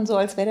es ist dann so,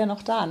 als wäre der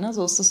noch da. Ne?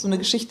 So ist es so eine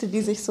Geschichte,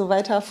 die sich so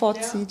weiter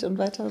fortzieht und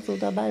weiter so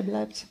dabei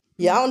bleibt.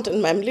 Ja, und in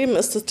meinem Leben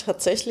ist es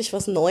tatsächlich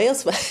was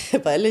Neues,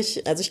 weil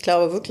ich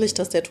glaube wirklich,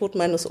 dass der Tod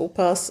meines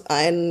Opas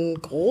ein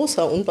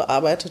großer,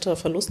 unbearbeiteter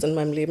Verlust in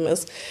meinem Leben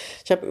ist.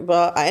 Ich habe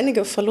über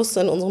einige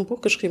Verluste in unserem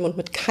Buch geschrieben und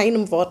mit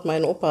keinem Wort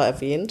meinen Opa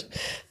erwähnt,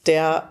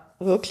 der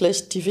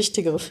wirklich die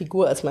wichtigere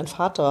Figur als mein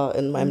Vater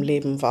in meinem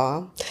Leben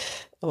war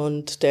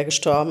und der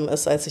gestorben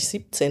ist, als ich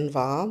 17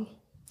 war.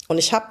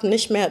 Und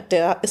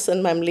der ist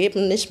in meinem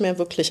Leben nicht mehr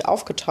wirklich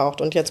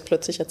aufgetaucht und jetzt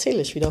plötzlich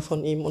erzähle ich wieder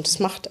von ihm und es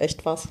macht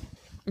echt was.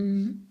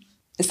 Mhm.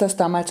 Ist das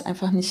damals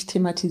einfach nicht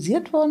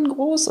thematisiert worden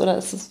groß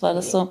oder war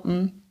das so?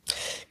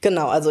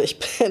 Genau, also ich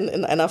bin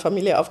in einer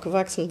Familie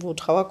aufgewachsen, wo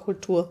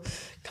Trauerkultur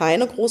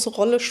keine große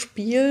Rolle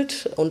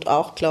spielt und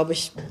auch, glaube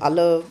ich,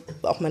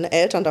 auch meine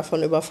Eltern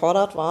davon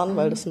überfordert waren,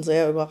 weil das ein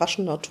sehr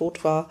überraschender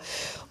Tod war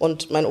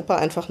und mein Opa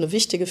einfach eine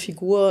wichtige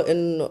Figur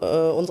in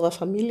unserer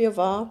Familie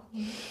war.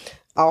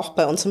 Auch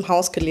bei uns im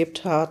Haus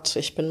gelebt hat.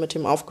 Ich bin mit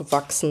ihm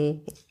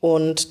aufgewachsen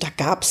und da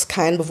gab es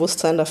kein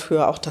Bewusstsein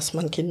dafür, auch dass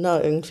man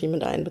Kinder irgendwie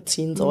mit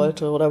einbeziehen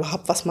sollte oder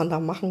überhaupt, was man da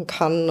machen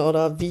kann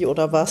oder wie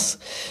oder was.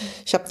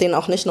 Ich habe den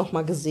auch nicht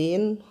nochmal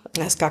gesehen.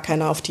 Da ist gar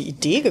keiner auf die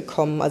Idee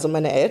gekommen. Also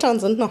meine Eltern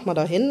sind nochmal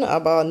dahin,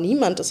 aber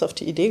niemand ist auf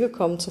die Idee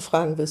gekommen zu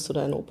fragen, willst du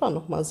deinen Opa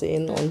nochmal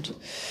sehen? Und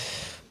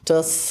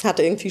das hat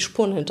irgendwie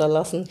Spuren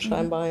hinterlassen,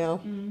 scheinbar, ja.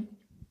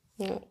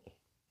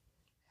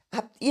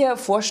 Habt ihr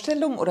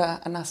Vorstellungen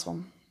oder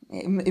andersrum?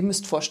 Ihr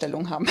müsst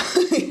Vorstellungen haben.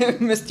 Ihr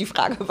müsst die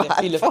Frage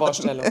beantworten. Viele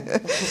Vorstellungen.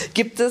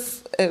 Gibt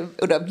es,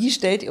 oder wie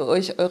stellt ihr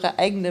euch eure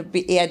eigene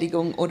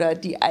Beerdigung oder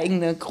die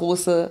eigene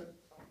große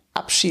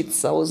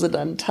Abschiedssause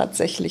dann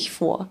tatsächlich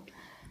vor?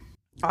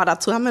 Aber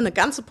dazu haben wir eine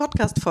ganze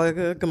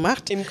Podcast-Folge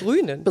gemacht. Im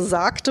Grünen.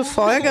 Besagte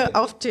Folge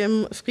auf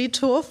dem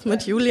Friedhof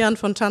mit Julian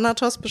von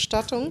Thanatos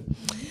Bestattung.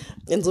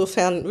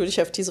 Insofern würde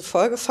ich auf diese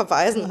Folge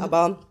verweisen,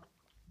 aber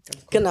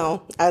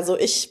genau, also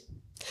ich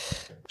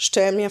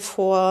stelle mir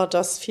vor,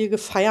 dass viel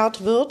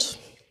gefeiert wird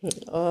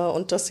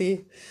und dass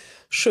sie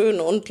schön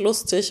und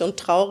lustig und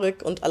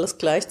traurig und alles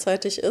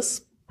gleichzeitig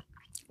ist.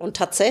 Und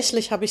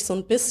tatsächlich habe ich so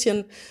ein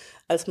bisschen,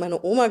 als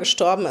meine Oma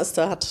gestorben ist,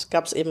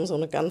 gab es eben so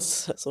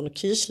eine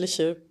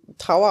kirchliche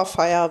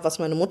Trauerfeier, was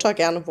meine Mutter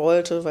gerne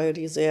wollte, weil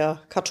die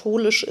sehr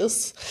katholisch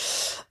ist.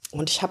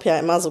 Und ich habe ja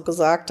immer so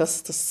gesagt,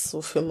 dass das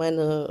so für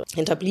meine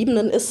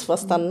Hinterbliebenen ist,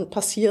 was dann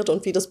passiert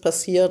und wie das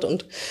passiert.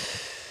 Und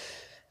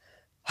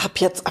habe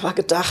jetzt aber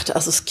gedacht,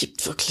 also es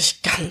gibt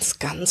wirklich ganz,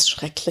 ganz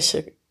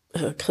schreckliche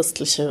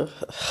christliche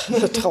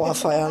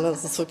Trauerfeiern.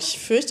 Das ist wirklich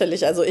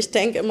fürchterlich. Also ich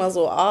denke immer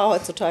so,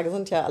 heutzutage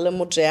sind ja alle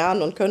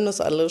modern und können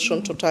das alle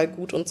schon total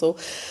gut und so.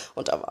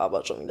 Und da war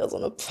aber schon wieder so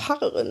eine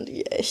Pfarrerin,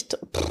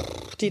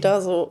 die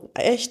da so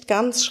echt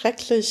ganz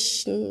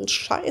schrecklichen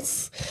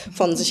Scheiß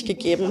von sich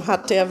gegeben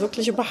hat, der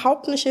wirklich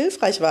überhaupt nicht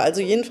hilfreich war.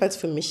 Also jedenfalls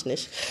für mich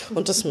nicht.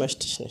 Und das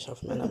möchte ich nicht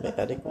auf meiner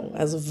Beerdigung.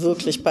 Also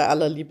wirklich bei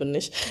aller Liebe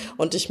nicht.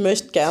 Und ich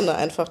möchte gerne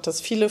einfach, dass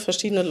viele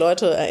verschiedene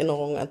Leute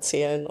Erinnerungen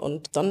erzählen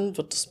und dann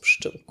wird es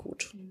bestimmt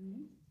gut.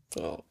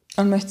 Ja.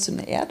 Und möchtest du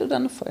eine Erde oder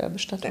eine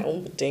Feuerbestattung? Ja,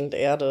 unbedingt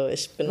Erde.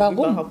 Ich bin Warum?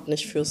 Überhaupt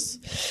nicht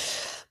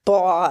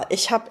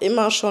ich habe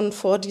immer schon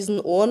vor diesen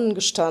Urnen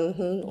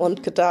gestanden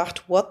und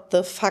gedacht, what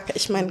the fuck?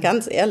 Ich meine,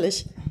 ganz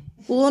ehrlich,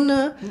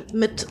 Urne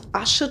mit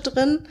Asche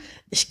drin,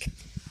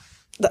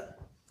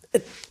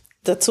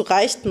 dazu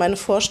reicht meine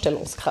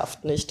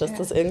Vorstellungskraft nicht, dass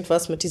das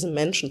irgendwas mit diesem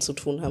Menschen zu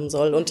tun haben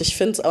soll. Und ich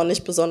finde es auch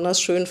nicht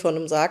besonders schön, vor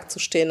einem Sarg zu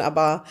stehen,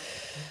 aber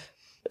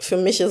für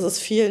mich ist es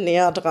viel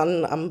näher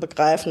dran am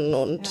Begreifen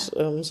und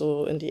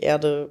so in die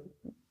Erde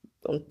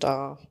und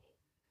da.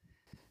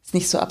 Ist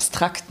nicht so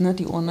abstrakt, ne?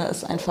 Die Urne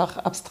ist einfach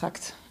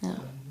abstrakt. Ja.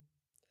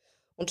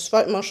 Und es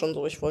war immer schon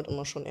so, ich wollte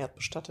immer schon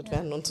erdbestattet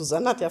werden. Und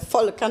Susanne hat ja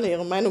volle Kanne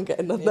ihre Meinung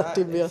geändert,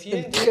 nachdem wir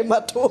im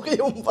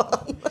Krematorium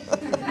waren.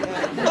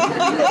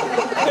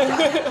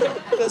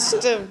 Das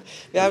stimmt.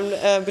 Wir haben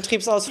einen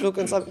Betriebsausflug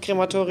ins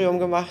Krematorium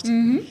gemacht.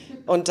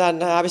 Und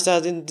dann habe ich da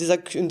in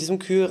diesem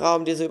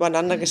Kühlraum diese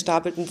übereinander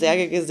gestapelten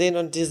Särge gesehen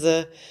und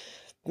diese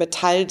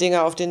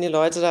Metalldinger, auf denen die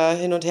Leute da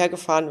hin und her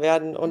gefahren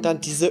werden und dann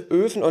diese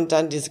Öfen und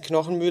dann diese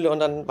Knochenmühle und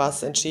dann war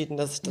es entschieden,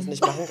 dass ich das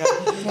nicht machen kann.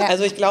 Ja.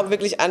 Also ich glaube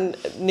wirklich an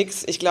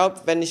nichts. Ich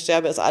glaube, wenn ich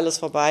sterbe, ist alles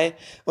vorbei.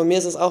 Und mir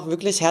ist es auch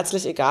wirklich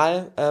herzlich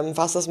egal,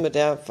 was sie mit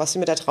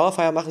der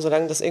Trauerfeier machen,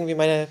 solange das irgendwie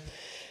meine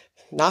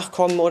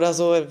Nachkommen oder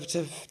so,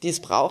 die es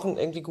brauchen,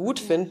 irgendwie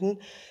gut finden.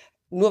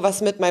 Nur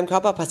was mit meinem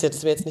Körper passiert,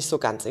 ist mir jetzt nicht so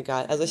ganz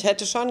egal. Also ich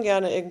hätte schon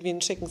gerne irgendwie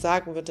einen schicken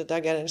Sarg und würde da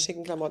gerne in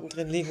schicken Klamotten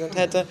drin liegen und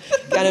hätte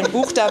gerne ein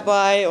Buch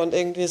dabei und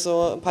irgendwie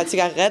so ein paar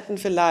Zigaretten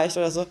vielleicht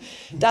oder so.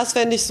 Das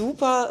fände ich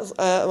super.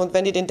 Und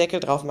wenn die den Deckel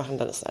drauf machen,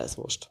 dann ist alles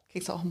wurscht.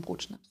 Kriegst du auch einen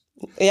Brotschnaps?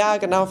 Ja,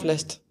 genau,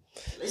 vielleicht.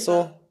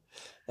 So.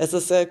 Es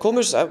ist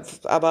komisch,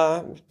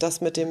 aber das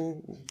mit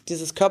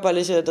dieses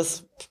Körperliche,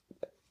 das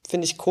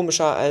finde ich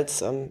komischer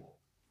als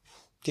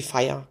die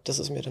Feier. Das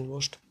ist mir dann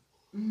wurscht.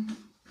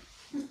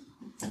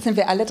 Sind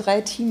wir alle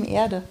drei Team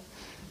Erde?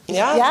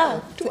 Ja,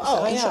 Ja, du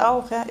auch. Ich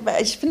auch. Ja.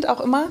 Aber ich finde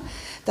auch immer,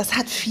 Das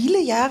hat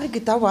viele Jahre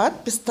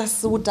gedauert, bis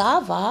das so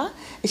da war.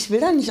 Ich will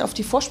da nicht auf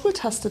die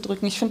Vorspultaste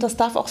drücken. Ich finde, das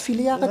darf auch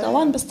viele Jahre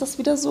dauern, bis das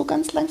wieder so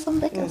ganz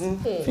langsam weg ist.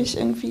 Finde ich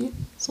irgendwie,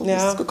 so wie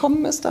es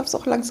gekommen ist, darf es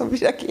auch langsam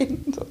wieder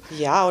gehen. So.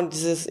 Ja, und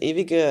dieses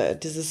ewige,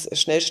 dieses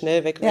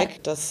schnell,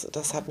 weg, das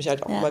hat mich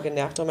halt auch immer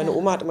genervt. Und meine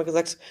Oma hat immer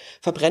gesagt,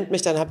 verbrennt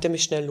mich, dann habt ihr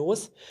mich schnell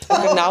los.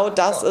 Und genau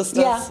das ist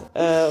das,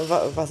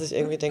 was ich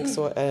irgendwie denke,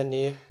 so,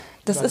 nee.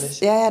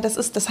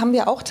 Das haben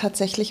wir auch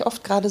tatsächlich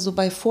oft, gerade so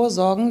bei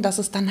Vorsorgen, dass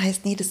es dann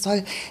heißt, nee, das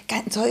soll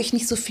euch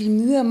nicht so viel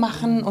Mühe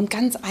machen und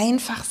ganz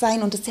einfach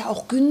sein und das ist ja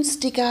auch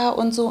günstiger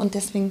und so und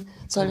deswegen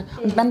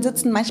und dann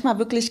sitzen manchmal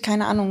wirklich,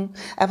 keine Ahnung,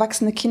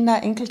 erwachsene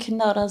Kinder,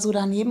 Enkelkinder oder so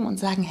daneben und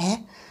sagen,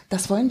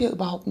 das wollen wir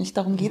überhaupt nicht,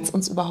 darum geht's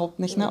uns überhaupt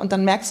nicht. Ne? Und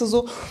dann merkst du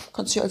so,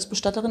 kannst du dich als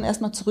Bestatterin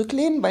erstmal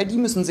zurücklehnen, weil die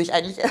müssen sich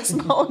eigentlich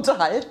erstmal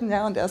unterhalten,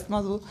 und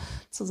erstmal so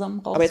zusammen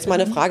raus. Aber jetzt mal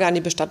eine Frage an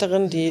die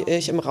Bestatterin, die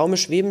ich im Raume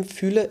schweben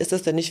fühle. Ist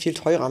es denn nicht viel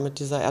teurer mit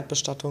dieser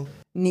Erdbestattung?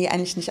 Nee,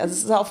 eigentlich nicht. Also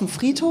es ist auf dem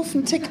Friedhof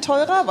ein Tick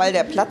teurer, weil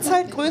der Platz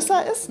halt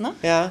größer ist. Ne?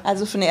 Ja.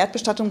 Also für eine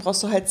Erdbestattung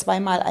brauchst du halt 2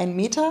 mal 1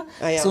 Meter.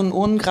 So ein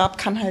Urnengrab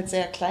kann halt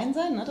sehr klein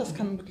sein. Ne? Das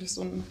kann wirklich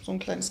so ein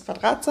kleines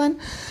Quadrat sein.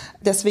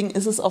 Deswegen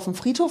ist es auf dem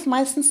Friedhof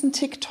meistens ein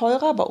Tick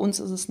teurer. Bei uns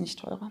ist es nicht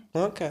teurer.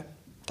 Okay,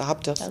 da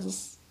habt ihr es. Also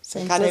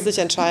kann es sich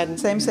entscheiden,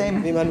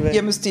 wie man will.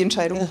 Ihr müsst die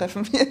Entscheidung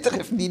treffen. Wir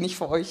treffen die nicht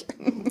für euch.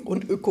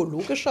 Und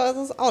ökologischer ist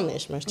es auch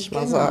nicht, möchte ich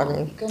mal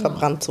sagen,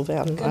 verbrannt zu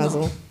werden. Genau.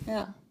 Also.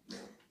 Ja,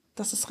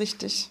 das ist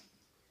richtig.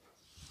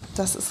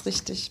 Das ist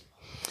richtig.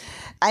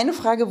 Eine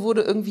Frage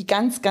wurde irgendwie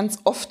ganz, ganz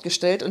oft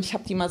gestellt und ich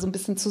habe die mal so ein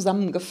bisschen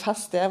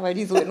zusammengefasst, weil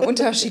die so in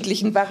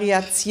unterschiedlichen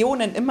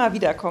Variationen immer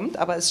wieder kommt.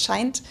 Aber es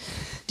scheint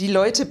die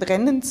Leute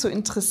brennend zu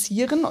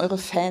interessieren, eure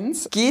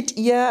Fans. Geht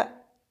ihr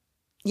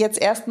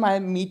jetzt erstmal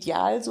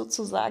medial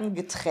sozusagen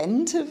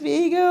getrennte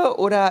Wege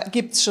oder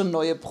gibt es schon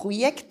neue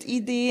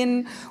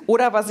Projektideen?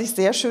 Oder was ich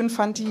sehr schön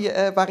fand, die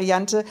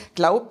Variante,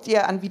 glaubt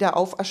ihr an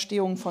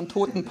Wiederauferstehung von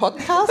toten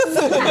Podcasts?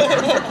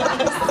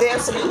 Sehr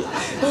süß.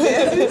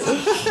 Sehr süß.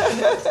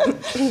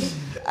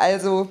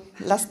 Also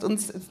lasst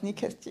uns ins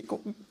Nähkästchen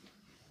gucken.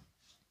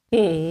 Das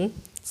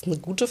ist eine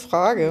gute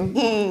Frage.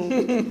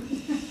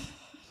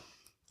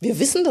 Wir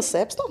wissen das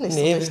selbst noch nicht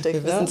so richtig.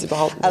 Wir wissen es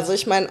überhaupt nicht. Also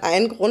ich meine,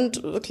 ein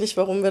Grund wirklich,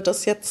 warum wir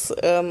das jetzt,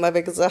 weil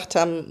wir gesagt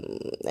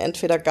haben,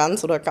 entweder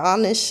ganz oder gar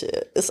nicht,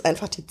 ist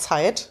einfach die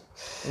Zeit.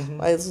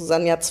 Weil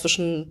Susanne ja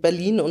zwischen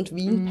Berlin und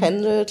Wien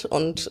pendelt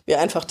und wir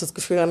einfach das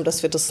Gefühl haben,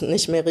 dass wir das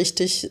nicht mehr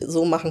richtig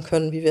so machen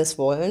können, wie wir es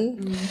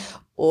wollen.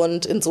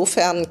 Und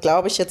insofern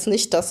glaube ich jetzt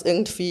nicht, dass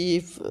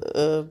irgendwie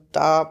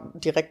da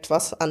direkt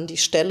was an die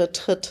Stelle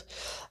tritt.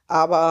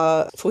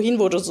 Aber vorhin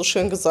wurde so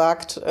schön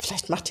gesagt,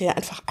 vielleicht macht ihr ja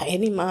einfach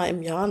einmal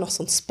im Jahr noch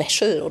so ein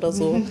Special oder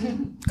so.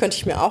 Könnte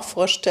ich mir auch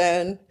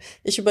vorstellen.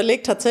 Ich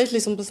überlege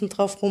tatsächlich so ein bisschen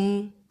drauf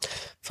rum,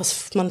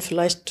 was man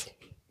vielleicht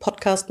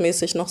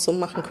podcastmäßig noch so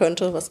machen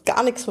könnte, was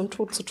gar nichts mit dem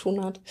Tod zu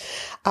tun hat.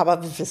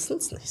 Aber wir wissen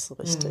es nicht so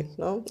richtig.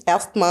 Ne?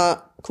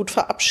 Erstmal gut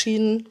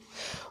verabschieden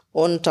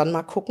und dann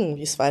mal gucken,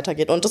 wie es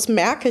weitergeht. Und das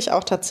merke ich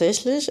auch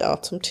tatsächlich,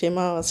 auch zum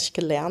Thema, was ich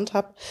gelernt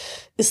habe,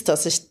 ist,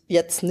 dass ich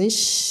jetzt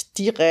nicht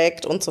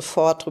direkt und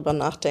sofort drüber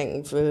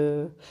nachdenken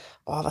will,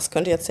 was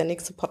könnte jetzt der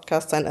nächste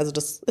Podcast sein? Also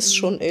das ist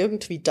schon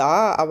irgendwie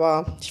da,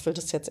 aber ich will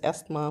das jetzt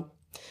erstmal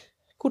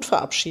gut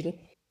verabschieden.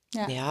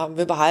 Ja,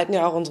 wir behalten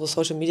ja auch unsere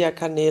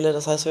Social-Media-Kanäle,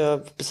 das heißt,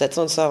 wir setzen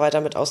uns da weiter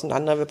mit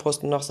auseinander, wir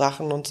posten noch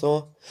Sachen und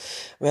so.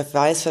 Wer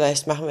weiß,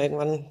 vielleicht machen wir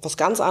irgendwann was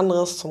ganz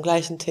anderes zum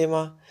gleichen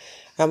Thema.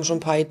 Wir haben schon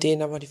ein paar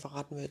Ideen, aber die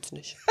verraten wir jetzt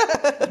nicht.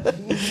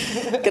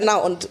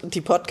 Genau, und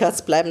die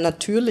Podcasts bleiben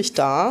natürlich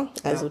da.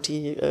 Also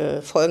die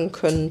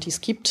Folgen die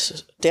es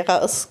gibt,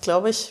 derer ist,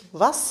 glaube ich,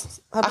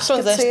 was?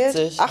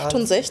 68.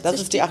 68.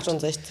 Das ist die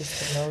 68.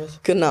 glaube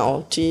ich.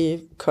 Genau,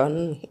 die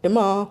können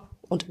immer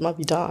und immer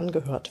wieder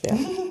angehört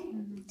werden.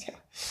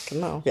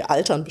 Genau, wir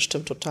altern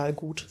bestimmt total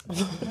gut.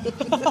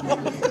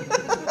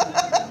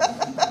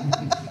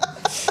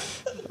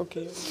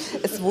 Okay.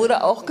 Es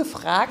wurde auch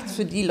gefragt,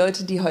 für die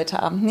Leute, die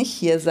heute Abend nicht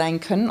hier sein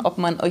können, ob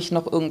man euch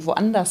noch irgendwo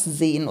anders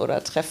sehen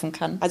oder treffen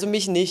kann. Also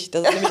mich nicht.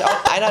 Das ist nämlich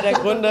auch einer der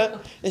Gründe.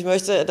 Ich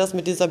möchte das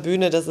mit dieser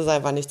Bühne, das ist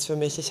einfach nichts für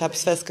mich. Ich habe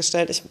es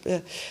festgestellt, ich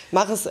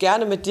mache es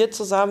gerne mit dir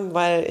zusammen,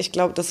 weil ich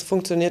glaube, das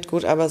funktioniert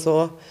gut, aber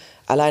so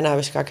alleine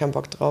habe ich gar keinen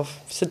Bock drauf.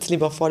 Ich sitze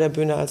lieber vor der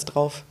Bühne als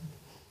drauf.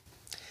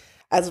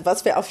 Also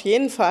was wir auf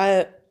jeden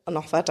Fall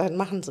noch weiterhin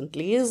machen, sind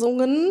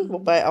Lesungen,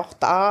 wobei auch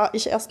da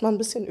ich erstmal ein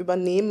bisschen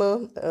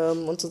übernehme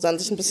und Susanne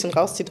sich ein bisschen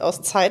rauszieht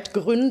aus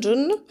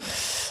Zeitgründen.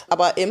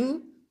 Aber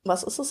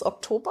was ist es,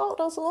 Oktober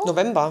oder so?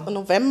 November. Im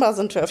November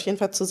sind wir auf jeden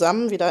Fall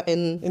zusammen wieder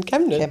in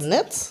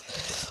Chemnitz.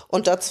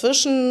 Und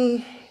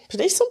dazwischen bin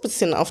ich so ein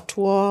bisschen auf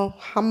Tour.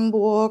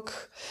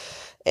 Hamburg,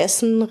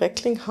 Essen,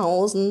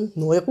 Recklinghausen,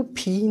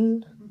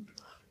 Neuruppin.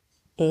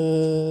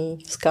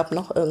 Es gab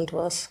noch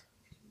irgendwas.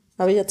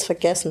 Habe ich jetzt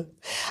vergessen.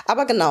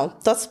 Aber genau,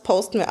 das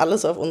posten wir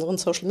alles auf unseren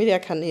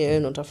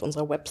Social-Media-Kanälen und auf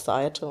unserer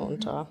Webseite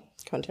und da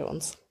könnt ihr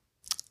uns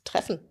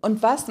treffen.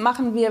 Und was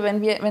machen wir,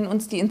 wenn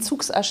uns die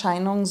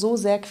Entzugserscheinungen so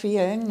sehr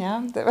quälen?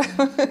 Ja?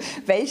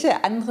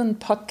 Welche anderen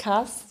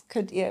Podcasts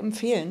könnt ihr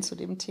empfehlen zu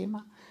dem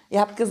Thema? Ihr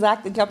habt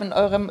gesagt, ich glaube in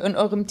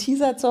eurem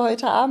Teaser zu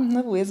heute Abend,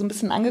 ne, wo ihr so ein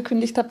bisschen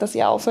angekündigt habt, dass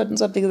ihr aufhört und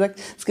so, habt ihr gesagt,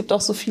 es gibt auch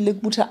so viele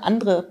gute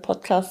andere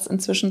Podcasts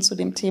inzwischen zu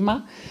dem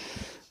Thema.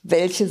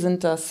 Welche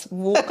sind das?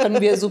 Wo können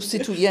wir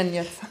substituieren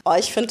jetzt? Oh,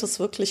 ich finde das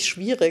wirklich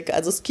schwierig.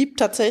 Also es gibt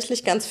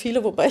tatsächlich ganz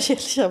viele, wobei ich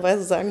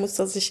ehrlicherweise sagen muss,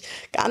 dass ich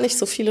gar nicht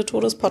so viele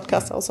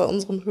Todespodcasts außer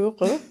unserem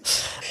höre.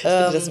 Ich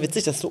finde das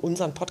witzig, dass du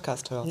unseren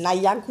Podcast hörst.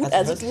 Naja, gut,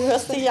 also du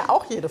hörst dir ja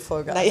auch jede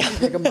Folge an,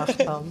 die wir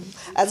gemacht haben.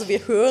 Also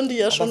wir hören die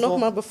ja schon noch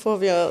mal,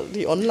 bevor wir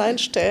die online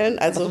stellen.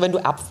 Also wenn du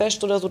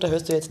abwäscht oder so, da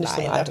hörst du jetzt nicht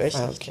so einen Nein,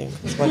 alten. Okay.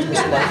 Das wollte ich mich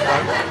schon mal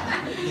fragen.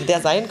 Der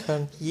sein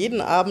können.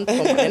 Jeden Abend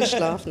vorm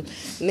Einschlafen.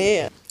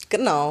 Nee.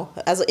 Genau.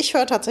 Also ich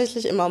höre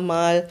tatsächlich immer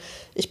mal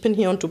Ich bin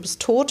hier und du bist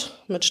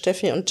tot mit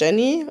Steffi und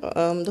Jenny.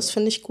 Das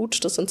finde ich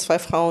gut. Das sind 2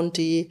 Frauen,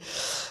 die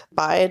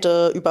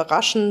beide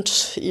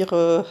überraschend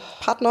ihre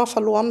Partner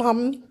verloren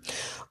haben.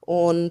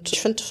 Und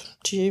ich finde,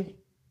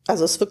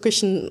 es ist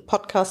wirklich ein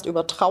Podcast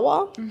über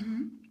Trauer.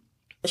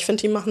 Ich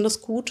finde, die machen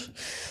das gut.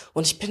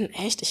 Und ich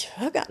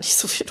höre gar nicht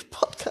so viele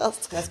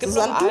Podcasts.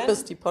 Susanne, du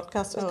bist die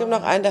Podcast-Hörerin. Es gibt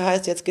noch einen, der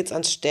heißt Jetzt geht's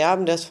ans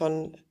Sterben. Der ist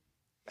von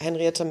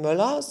Henriette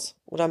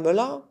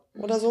Möller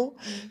oder so,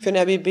 für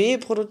den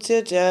RBB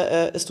produziert.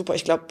 Der ist super.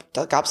 Ich glaube,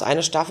 da gab es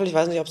eine Staffel. Ich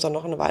weiß nicht, ob es da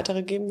noch eine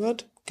weitere geben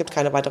wird. Gibt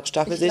keine weitere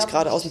Staffel, sehe ich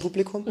gerade aus dem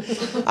Publikum.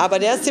 Aber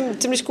der ist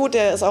ziemlich gut.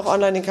 Der ist auch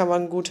online, den kann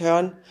man gut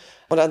hören.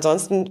 Und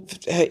ansonsten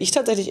höre ich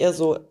tatsächlich eher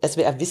so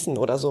SWR Wissen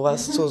oder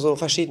sowas zu so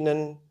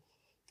verschiedenen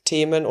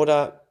Themen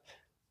oder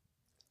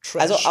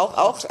also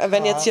auch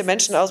wenn jetzt hier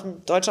Menschen aus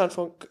dem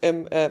Deutschlandfunk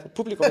im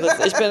Publikum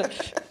sitzen.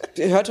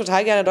 Ich höre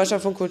total gerne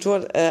Deutschlandfunk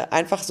Kultur,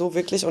 einfach so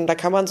wirklich. Und da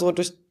kann man so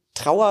durch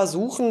Trauer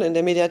suchen in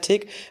der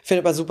Mediathek,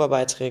 findet man super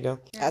Beiträge.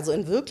 Also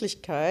in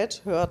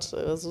Wirklichkeit hört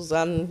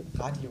Susanne...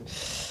 Radio.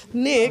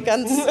 Nee,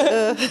 ganz...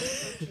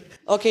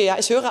 Okay, ja,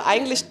 ich höre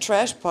eigentlich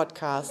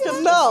Trash-Podcasts.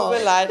 Genau. Tut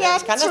mir leid, ja,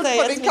 ich kann das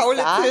ja jetzt nicht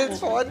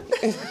sagen.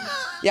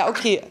 Ja,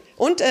 okay.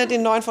 Und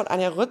den neuen von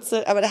Anja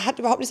Rützel, aber der hat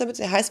überhaupt nichts damit,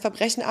 der heißt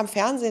Verbrechen am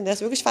Fernsehen, der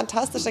ist wirklich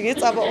fantastisch, da geht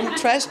es aber um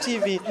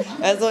Trash-TV.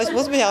 Also ich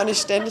muss mich ja auch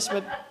nicht ständig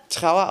mit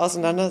Trauer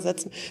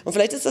auseinandersetzen. Und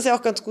vielleicht ist das ja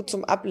auch ganz gut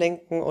zum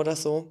Ablenken oder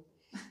so.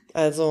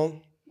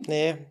 Also,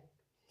 nee,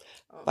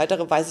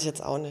 weitere weiß ich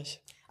jetzt auch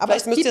nicht. Aber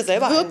vielleicht es gibt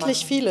selber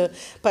wirklich viele.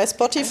 Bei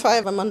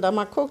Spotify, wenn man da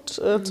mal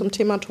guckt zum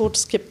Thema Tod,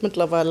 es gibt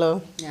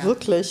mittlerweile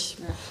wirklich,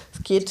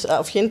 es geht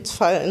auf jeden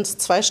Fall ins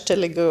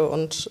Zweistellige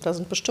und da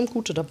sind bestimmt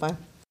gute dabei.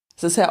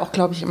 Es ist ja auch,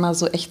 glaube ich, immer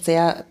so echt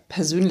sehr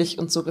persönlich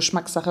und so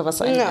Geschmackssache,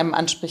 was einem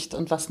anspricht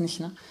und was nicht.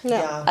 Ne?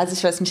 Ja. Also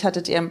ich weiß, mich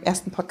hattet ihr im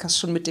ersten Podcast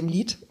schon mit dem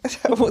Lied.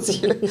 Das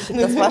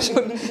war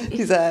schon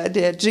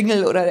der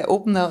Jingle oder der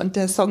Opener und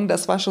der Song,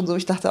 das war schon so,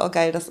 ich dachte, oh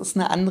geil, das ist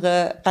eine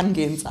andere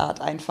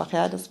Herangehensart einfach.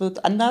 Ja? Das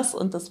wird anders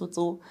und das wird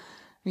so,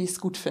 wie ich es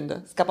gut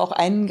finde. Es gab auch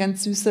eine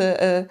ganz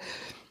süße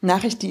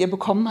Nachricht, die ihr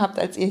bekommen habt,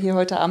 als ihr hier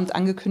heute Abend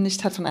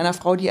angekündigt habt, von einer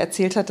Frau, die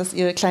erzählt hat, dass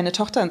ihre kleine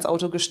Tochter ins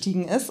Auto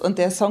gestiegen ist und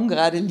der Song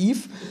gerade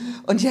lief.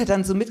 Und die hat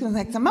dann so mitgenommen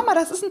und gesagt, Mama,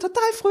 das ist ein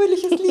total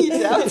fröhliches Lied.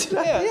 Ja,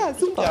 ja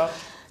super. Ja.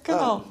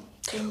 Genau.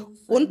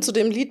 Und zu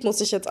dem Lied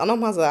muss ich jetzt auch noch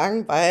mal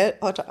sagen, weil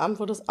heute Abend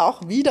wurde es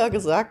auch wieder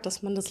gesagt,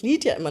 dass man das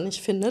Lied ja immer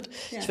nicht findet.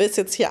 Ja. Ich will es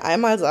jetzt hier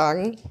einmal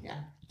sagen.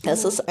 Ja.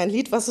 Es ist ein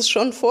Lied, was es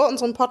schon vor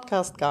unserem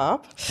Podcast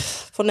gab,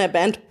 von der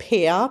Band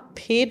Peer,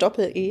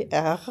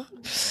 P-E-E-R.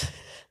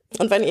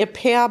 Und wenn ihr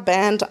Per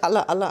Band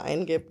alle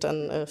eingebt,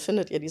 dann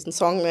findet ihr diesen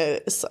Song.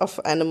 Er ist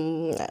auf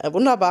einem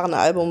wunderbaren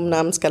Album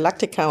namens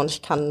Galactica und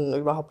ich kann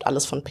überhaupt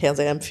alles von Per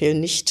sehr empfehlen,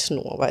 nicht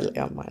nur, weil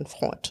er mein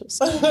Freund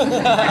ist.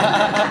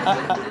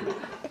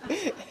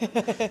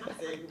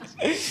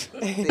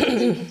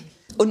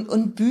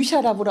 Und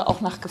Bücher, da wurde auch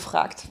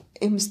nachgefragt.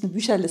 Ihr müsst eine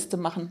Bücherliste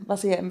machen,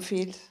 was ihr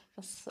empfehlt.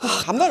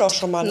 Haben wir doch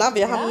schon mal. Na,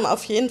 wir haben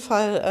auf jeden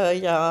Fall,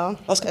 ja.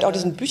 Es gibt auch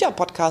diesen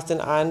Bücherpodcast, den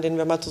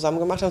wir mal zusammen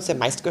gemacht haben. Das ist die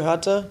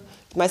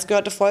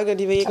meistgehörte Folge,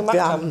 die wir je gemacht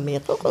haben.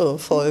 Wir haben mehrere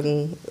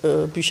Folgen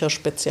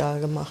Bücherspezial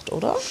gemacht,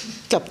 oder?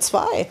 Ich glaube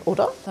 2,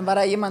 oder? Dann war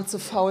da jemand zu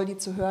faul, die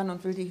zu hören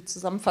und will die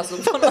Zusammenfassung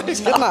von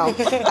euch. Genau.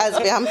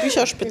 Also wir haben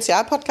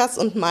Bücherspezialpodcasts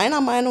und meiner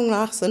Meinung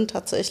nach sind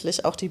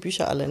tatsächlich auch die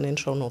Bücher alle in den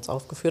Shownotes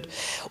aufgeführt.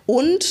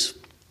 Und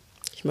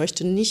ich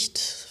möchte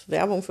nicht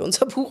Werbung für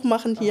unser Buch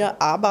machen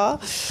hier, aber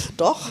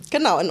doch,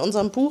 genau, in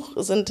unserem Buch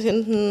sind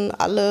hinten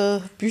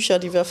alle Bücher,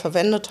 die wir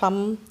verwendet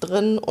haben,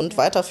 drin und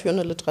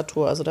weiterführende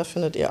Literatur. Also da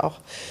findet ihr auch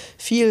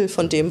viel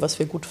von dem, was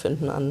wir gut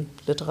finden an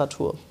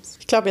Literatur.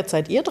 Ich glaube, jetzt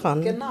seid ihr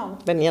dran, genau.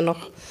 Wenn ihr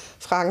noch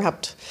Fragen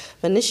habt.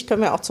 Wenn nicht,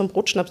 können wir auch zum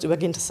Brotschnaps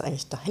übergehen. Das ist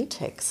eigentlich dein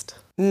Text.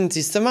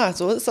 Siehst du mal,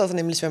 so ist das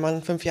nämlich, wenn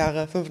man 5,5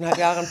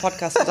 Jahre einen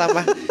Podcast zusammen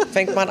macht,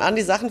 fängt man an,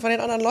 die Sachen von den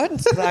anderen Leuten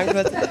zu sagen.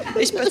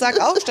 Ich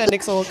sage auch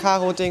ständig so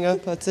Karo-Dinge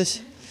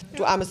plötzlich.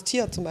 Du armes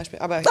Tier zum Beispiel,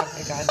 aber ja,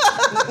 egal.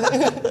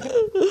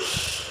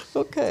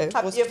 Okay.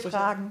 Habt ihr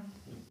Fragen?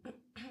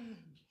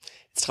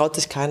 Jetzt traut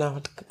sich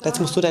keiner. Jetzt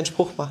musst du deinen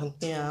Spruch machen.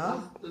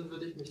 Ja. Dann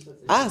würde ich mich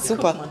tatsächlich... Ah,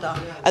 super.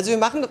 Also wir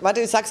machen,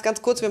 warte, ich sag's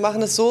ganz kurz, wir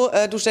machen es so,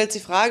 du stellst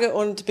die Frage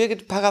und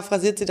Birgit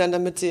paraphrasiert sie dann,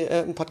 damit sie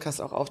im Podcast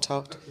auch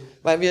auftaucht. Okay.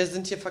 Weil wir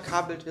sind hier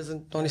verkabelt, wir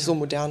sind noch nicht so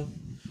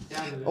modern.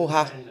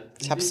 Oha,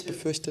 ich hab's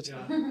befürchtet.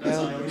 Ja. In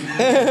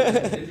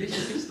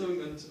welche Richtung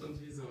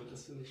und wieso,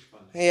 das finde ich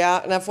spannend.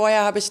 Ja,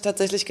 vorher habe ich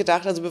tatsächlich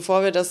gedacht, also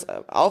bevor wir das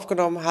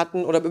aufgenommen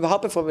hatten oder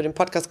überhaupt bevor wir den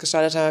Podcast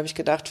gestartet haben, habe ich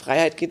gedacht,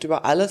 Freiheit geht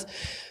über alles.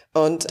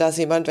 Und dass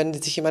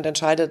wenn sich jemand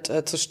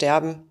entscheidet zu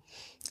sterben,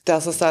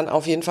 dass es dann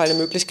auf jeden Fall eine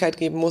Möglichkeit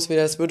geben muss, wie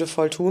er das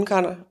würdevoll tun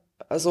kann.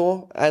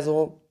 Also,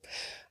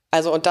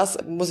 und das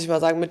muss ich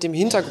mal sagen, mit dem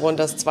Hintergrund,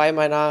 dass 2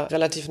 meiner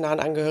relativ nahen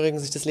Angehörigen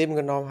sich das Leben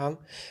genommen haben.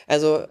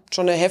 Also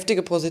schon eine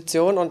heftige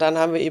Position. Und dann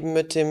haben wir eben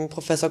mit dem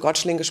Professor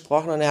Gottschling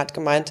gesprochen und er hat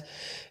gemeint,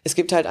 es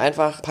gibt halt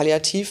einfach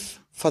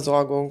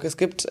Palliativversorgung. Es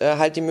gibt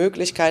halt die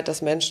Möglichkeit,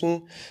 dass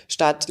Menschen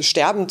statt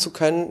sterben zu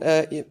können,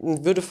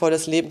 ein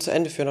würdevolles Leben zu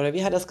Ende führen. Oder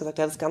wie hat er das gesagt?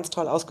 Er hat es ganz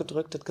toll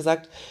ausgedrückt. Er hat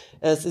gesagt,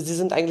 sie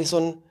sind eigentlich so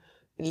ein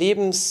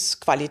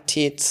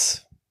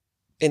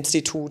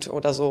Lebensqualitätsinstitut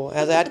oder so.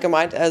 Also er hat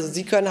gemeint, also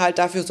sie können halt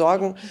dafür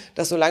sorgen,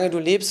 dass solange du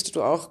lebst,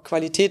 du auch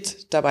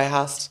Qualität dabei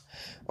hast.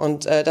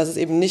 Und dass es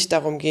eben nicht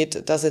darum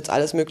geht, das jetzt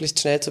alles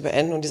möglichst schnell zu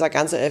beenden. Und dieser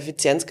ganze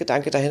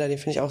Effizienzgedanke dahinter, den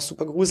finde ich auch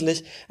super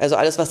gruselig. Also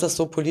alles, was das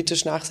so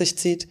politisch nach sich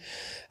zieht,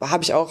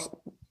 habe ich auch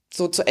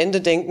so zu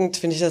Ende denkend,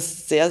 finde ich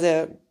das sehr,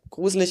 sehr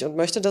gruselig und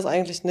möchte das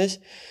eigentlich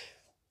nicht.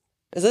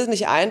 Es ist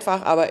nicht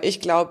einfach, aber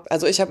ich glaube,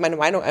 also ich habe meine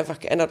Meinung einfach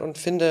geändert und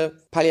finde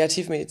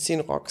Palliativmedizin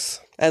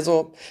rocks.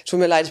 Also, tut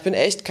mir leid, ich bin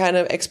echt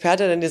keine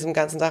Expertin in diesem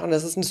ganzen Sachen und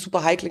das ist eine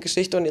super heikle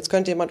Geschichte und jetzt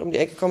könnte jemand um die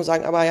Ecke kommen und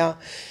sagen, aber ja,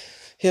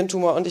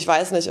 Hirntumor und ich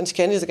weiß nicht und ich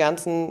kenne diese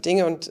ganzen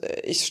Dinge und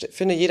ich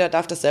finde, jeder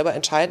darf das selber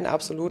entscheiden,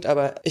 absolut,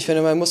 aber ich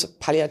finde, man muss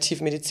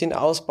Palliativmedizin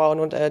ausbauen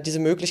und diese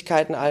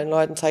Möglichkeiten allen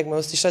Leuten zeigen. Man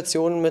muss die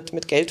Stationen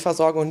mit Geld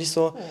versorgen und nicht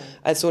so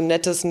als so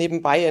nettes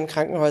Nebenbei in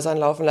Krankenhäusern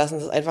laufen lassen,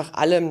 dass einfach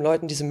allen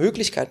Leuten diese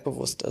Möglichkeit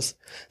bewusst ist,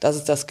 dass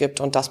es das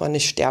gibt und dass man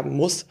nicht sterben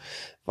muss,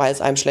 weil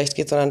es einem schlecht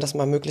geht, sondern dass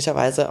man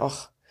möglicherweise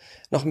auch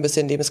noch ein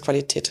bisschen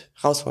Lebensqualität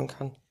rausholen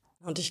kann.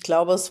 Und ich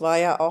glaube, es war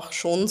ja auch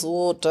schon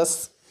so,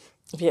 dass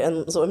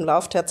wir so im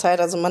Lauf der Zeit,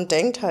 also man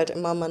denkt halt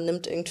immer, man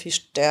nimmt irgendwie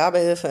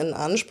Sterbehilfe in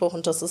Anspruch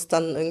und das ist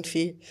dann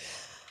irgendwie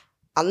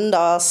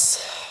anders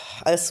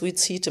als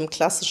Suizid im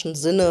klassischen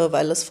Sinne,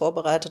 weil es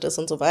vorbereitet ist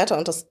und so weiter.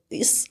 Und das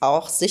ist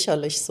auch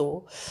sicherlich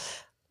so.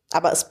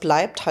 Aber es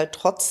bleibt halt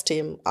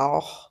trotzdem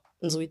auch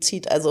ein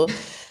Suizid. Also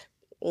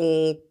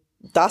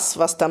das,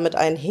 was damit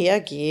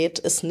einhergeht,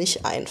 ist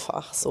nicht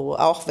einfach so.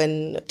 Auch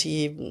wenn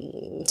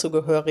die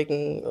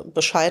Zugehörigen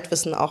Bescheid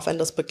wissen, auch wenn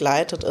das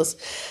begleitet ist.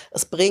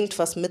 Es bringt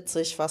was mit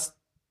sich, was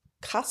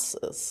krass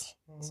ist.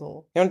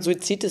 So. Ja, und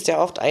Suizid ist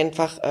ja oft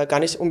einfach gar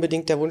nicht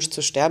unbedingt der Wunsch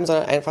zu sterben,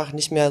 sondern einfach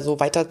nicht mehr so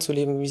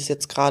weiterzuleben, wie es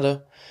jetzt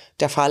gerade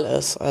der Fall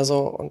ist.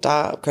 Also, und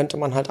da könnte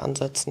man halt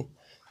ansetzen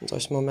in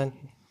solchen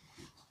Momenten.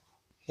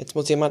 Jetzt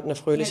muss jemand eine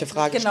fröhliche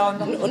Frage stellen.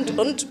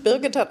 Genau. Und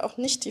Birgit hat auch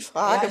nicht die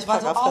Frage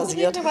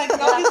paraphrasiert. Das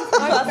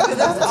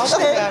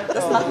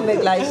machen wir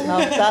gleich noch.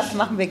 Das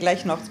machen wir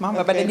gleich noch. Das machen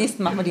wir. Bei der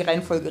nächsten machen wir die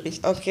Reihenfolge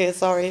richtig. Okay,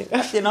 sorry.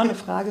 Habt ihr noch eine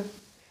Frage?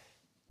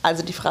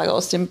 Also die Frage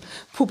aus dem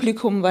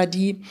Publikum war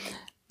die,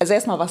 also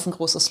erstmal war es ein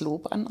großes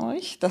Lob an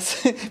euch. Das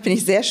finde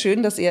ich sehr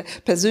schön, dass ihr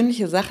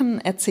persönliche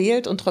Sachen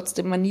erzählt und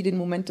trotzdem man nie den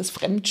Moment des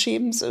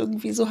Fremdschämens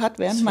irgendwie so hat,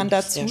 während man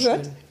dazu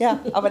hört. Ja,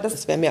 aber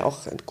das wäre mir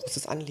auch ein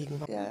großes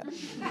Anliegen. Ja.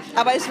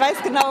 Aber ich weiß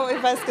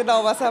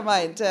genau, was er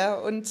meint. Ja.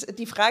 Und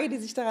die Frage, die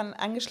sich daran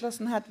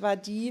angeschlossen hat, war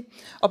die,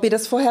 ob ihr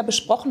das vorher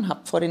besprochen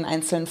habt vor den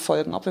einzelnen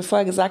Folgen. Ob ihr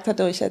vorher gesagt habt,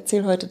 ich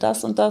erzähle heute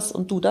das und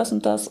du das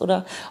und das.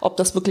 Oder ob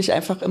das wirklich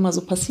einfach immer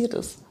so passiert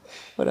ist.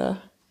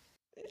 Oder...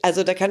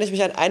 Also da kann ich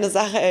mich an eine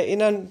Sache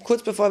erinnern,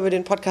 kurz bevor wir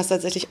den Podcast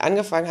tatsächlich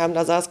angefangen haben,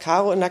 da saß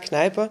Caro in der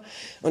Kneipe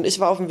und ich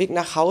war auf dem Weg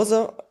nach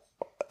Hause.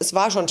 Es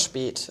war schon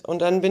spät und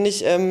dann bin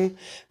ich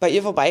bei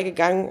ihr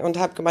vorbeigegangen und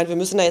habe gemeint, wir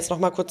müssen da jetzt noch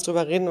mal kurz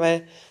drüber reden,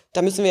 weil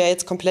da müssen wir ja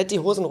jetzt komplett die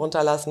Hosen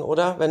runterlassen,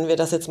 oder? Wenn wir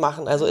das jetzt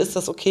machen. Also ist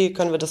das okay,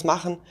 können wir das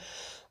machen?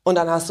 Und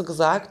dann hast du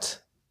gesagt,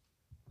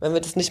 wenn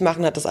wir das nicht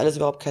machen, hat das alles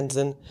überhaupt keinen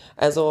Sinn.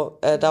 Also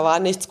da war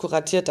nichts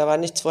kuratiert, da war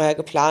nichts vorher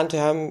geplant.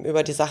 Wir haben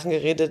über die Sachen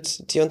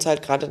geredet, die uns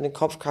halt gerade in den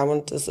Kopf kamen.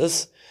 Und es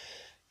ist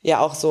ja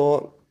auch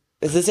so,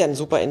 es ist ja ein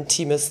super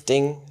intimes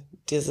Ding,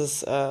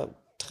 dieses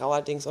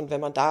Trauerdings. Und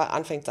wenn man da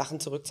anfängt, Sachen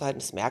zurückzuhalten,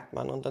 das merkt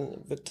man. Und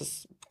dann wirkt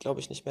das,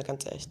 glaube ich, nicht mehr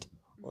ganz echt.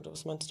 Oder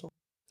was meinst du?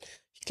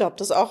 Ich glaube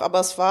das auch, aber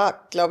es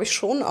war, glaube ich,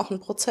 schon auch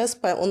ein Prozess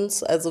bei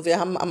uns. Also wir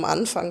haben am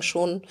Anfang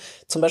schon,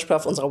 zum Beispiel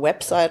auf unserer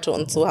Webseite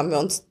und so, haben wir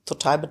uns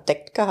total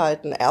bedeckt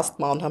gehalten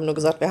erstmal und haben nur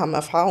gesagt, wir haben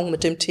Erfahrung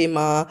mit dem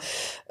Thema,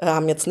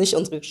 haben jetzt nicht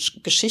unsere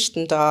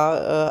Geschichten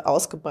da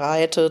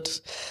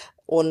ausgebreitet.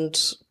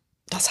 Und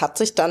das hat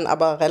sich dann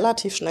aber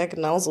relativ schnell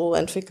genauso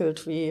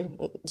entwickelt, wie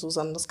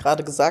Susanne das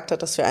gerade gesagt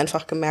hat, dass wir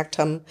einfach gemerkt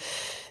haben,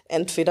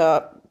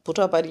 entweder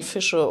Butter bei die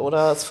Fische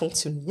oder es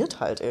funktioniert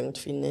halt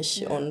irgendwie nicht.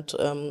 Ja.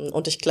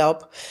 Und ich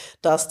glaube,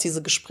 dass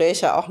diese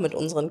Gespräche auch mit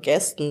unseren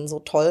Gästen so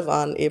toll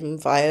waren,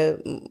 eben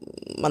weil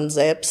man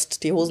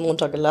selbst die Hosen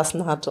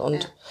runtergelassen hat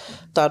und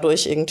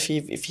dadurch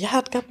irgendwie, wie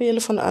hat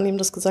Gabriele von Arnim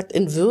das gesagt,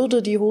 in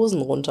Würde die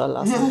Hosen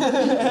runterlassen.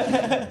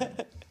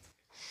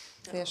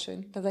 Sehr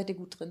schön, da seid ihr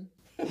gut drin.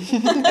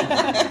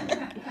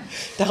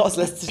 Daraus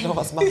lässt sich noch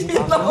was machen.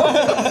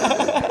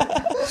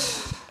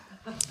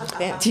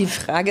 Die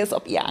Frage ist,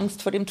 ob ihr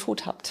Angst vor dem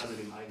Tod habt.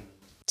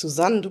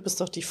 Susanne, du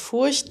bist doch die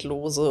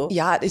Furchtlose.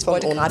 Ja, ich von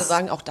wollte uns. gerade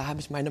sagen, auch da habe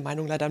ich meine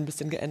Meinung leider ein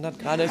bisschen geändert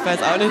gerade. Ich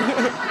weiß auch nicht.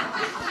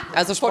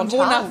 Also Von spontan.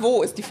 wo nach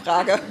wo ist die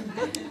Frage.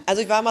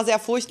 Also ich war immer sehr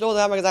furchtlos,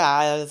 habe immer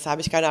gesagt, das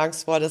habe ich keine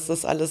Angst vor, das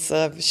ist alles,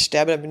 ich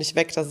sterbe, dann bin ich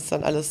weg, das ist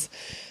dann alles,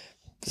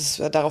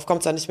 darauf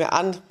kommt es dann nicht mehr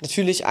an.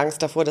 Natürlich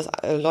Angst davor, dass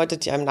Leute,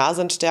 die einem nah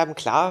sind, sterben,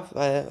 klar,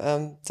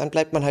 weil dann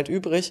bleibt man halt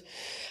übrig.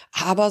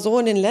 Aber so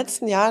in den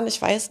letzten Jahren,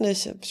 ich weiß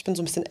nicht, ich bin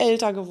so ein bisschen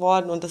älter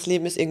geworden und das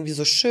Leben ist irgendwie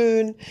so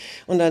schön.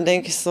 Und dann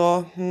denke ich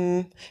so,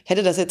 ich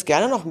hätte das jetzt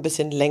gerne noch ein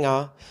bisschen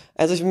länger.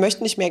 Also ich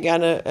möchte nicht mehr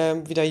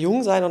gerne wieder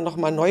jung sein und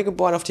nochmal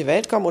neugeboren auf die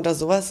Welt kommen oder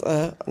sowas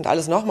und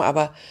alles nochmal.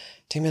 Aber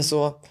ich denke mir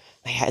so,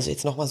 naja, also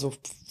jetzt nochmal so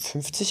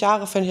 50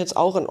 Jahre fände ich jetzt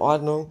auch in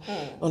Ordnung.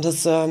 Und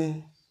das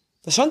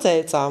ist schon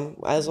seltsam.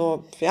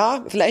 Also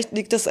ja, vielleicht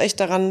liegt das echt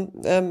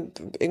daran,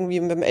 irgendwie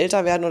mit dem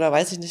Älterwerden oder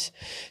weiß ich nicht.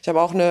 Ich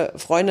habe auch eine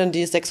Freundin,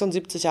 die ist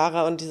 76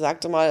 Jahre und die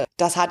sagte mal,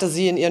 das hatte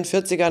sie in ihren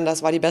 40ern,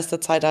 das war die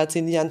beste Zeit, da hat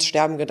sie nie ans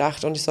Sterben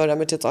gedacht und ich soll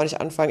damit jetzt auch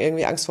nicht anfangen,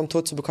 irgendwie Angst vom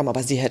Tod zu bekommen,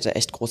 aber sie hätte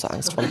echt große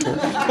Angst vom Tod.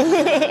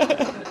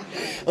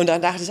 Und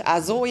dann dachte ich,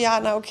 so, ja,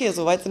 na okay,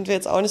 so weit sind wir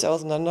jetzt auch nicht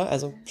auseinander.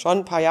 Also schon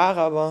ein paar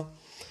Jahre, aber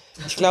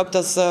ich glaube,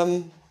 dass,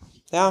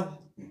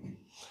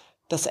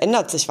 das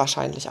ändert sich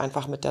wahrscheinlich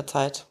einfach mit der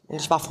Zeit.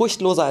 Und ich war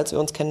furchtloser, als wir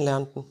uns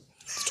kennenlernten.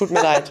 Es tut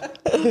mir leid.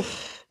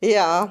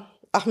 Ja,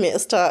 ach, mir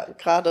ist da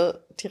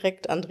gerade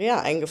direkt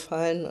Andrea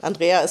eingefallen.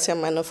 Andrea ist ja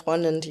meine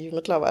Freundin, die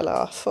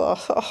mittlerweile vor,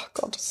 oh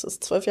Gott, es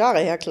ist 12 Jahre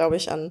her, glaube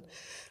ich, an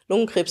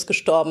Lungenkrebs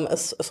gestorben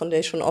ist, von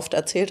der ich schon oft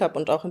erzählt habe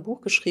und auch im Buch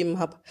geschrieben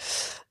habe.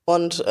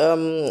 Und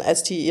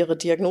als die ihre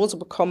Diagnose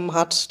bekommen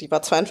hat, die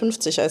war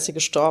 52, als sie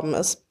gestorben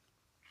ist,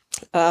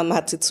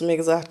 hat sie zu mir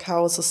gesagt,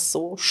 Caro, es ist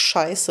so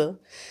scheiße.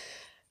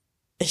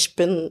 Ich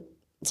bin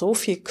so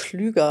viel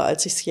klüger,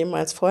 als ich es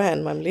jemals vorher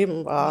in meinem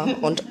Leben war.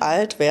 Und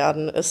alt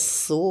werden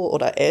ist so,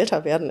 oder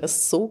älter werden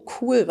ist so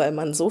cool, weil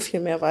man so viel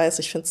mehr weiß.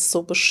 Ich finde es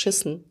so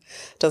beschissen,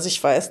 dass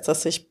ich weiß,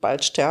 dass ich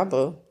bald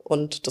sterbe.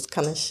 Und das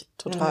kann ich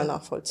total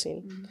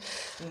nachvollziehen.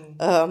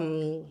 Bei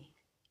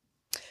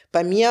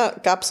mir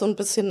gab es so ein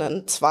bisschen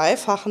einen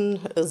zweifachen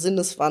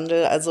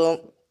Sinneswandel.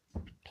 Also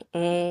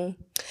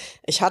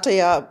ich hatte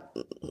ja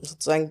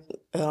sozusagen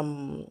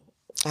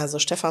also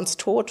Stefans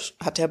Tod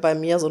hat ja bei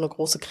mir so eine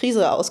große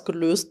Krise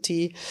ausgelöst,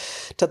 die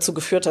dazu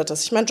geführt hat,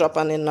 dass ich meinen Job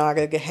an den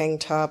Nagel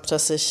gehängt habe,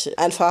 dass ich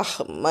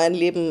einfach mein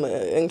Leben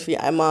irgendwie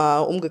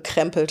einmal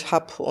umgekrempelt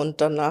habe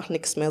und danach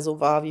nichts mehr so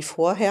war wie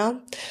vorher.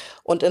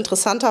 Und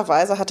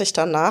interessanterweise hatte ich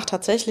danach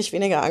tatsächlich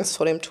weniger Angst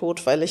vor dem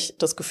Tod, weil ich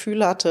das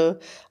Gefühl hatte,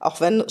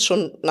 auch wenn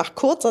schon nach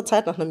kurzer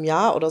Zeit, nach einem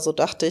Jahr oder so,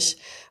 dachte ich,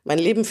 mein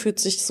Leben fühlt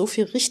sich so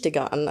viel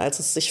richtiger an, als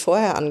es sich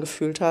vorher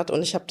angefühlt hat.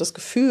 Und ich habe das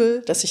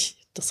Gefühl, dass ich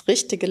das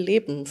richtige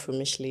Leben für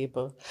mich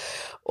lebe.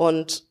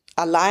 Und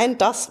allein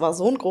das war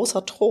so ein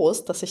großer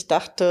Trost, dass ich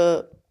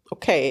dachte,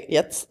 okay,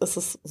 jetzt ist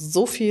es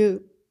so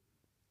viel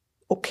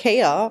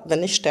okayer,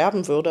 wenn ich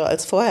sterben würde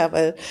als vorher,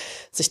 weil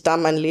sich da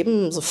mein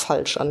Leben so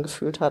falsch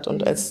angefühlt hat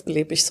und als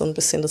lebe ich so ein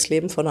bisschen das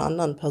Leben von einer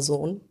anderen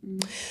Person.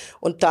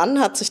 Und dann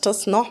hat sich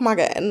das nochmal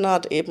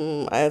geändert,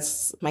 eben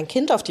als mein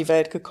Kind auf die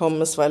Welt gekommen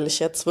ist, weil ich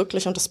jetzt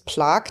wirklich, und das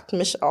plagt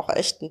mich auch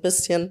echt ein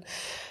bisschen,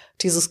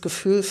 dieses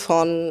Gefühl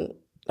von,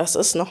 das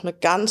ist noch eine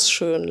ganz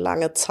schön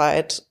lange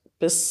Zeit,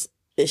 bis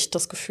ich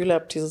das Gefühl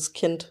habe, dieses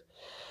Kind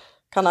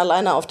kann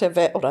alleine auf der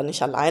Welt, oder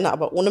nicht alleine,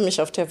 aber ohne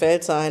mich auf der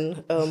Welt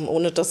sein,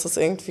 ohne dass es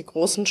irgendwie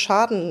großen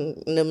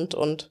Schaden nimmt.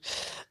 Und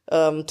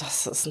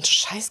das ist ein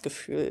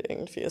Scheißgefühl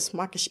irgendwie. Das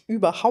mag ich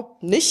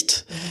überhaupt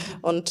nicht.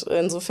 Und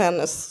insofern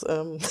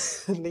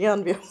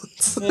nähern wir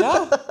uns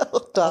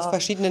da Aus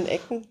verschiedenen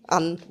Ecken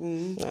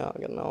an. Ja,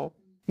 genau.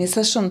 Mir ist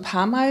das schon ein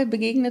paar Mal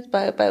begegnet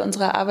bei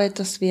unserer Arbeit,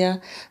 dass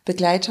wir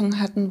Begleitungen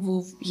hatten,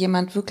 wo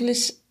jemand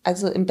wirklich,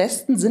 also im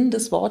besten Sinn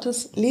des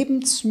Wortes,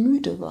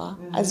 lebensmüde war.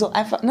 Also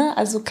einfach,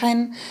 also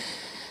kein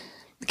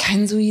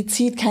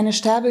Suizid, keine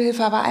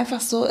Sterbehilfe, aber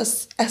einfach so,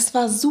 es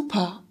war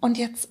super und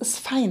jetzt ist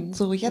fein.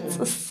 So, jetzt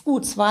ist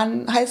gut. Es war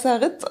ein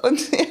heißer Ritt und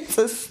jetzt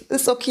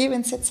ist okay,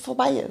 wenn es jetzt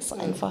vorbei ist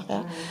einfach,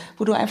 ja.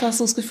 Wo du einfach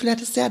so das Gefühl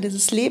hattest, ja,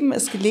 dieses Leben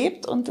ist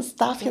gelebt und es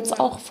darf jetzt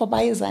auch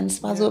vorbei sein.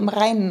 Es war so im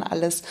Reinen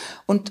alles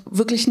und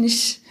wirklich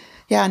nicht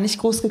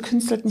groß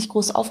gekünstelt, nicht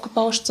groß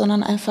aufgebauscht,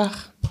 sondern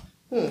einfach,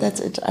 that's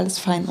it, alles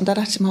fein. Und da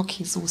dachte ich immer,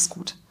 okay, so ist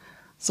gut.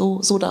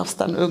 So darf es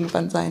dann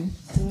irgendwann sein.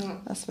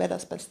 Das wäre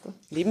das Beste.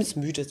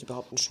 Lebensmüde ist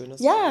überhaupt ein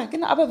schönes. Ja,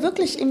 genau, aber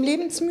wirklich im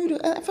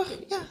Lebensmüde einfach,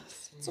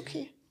 ist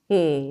okay.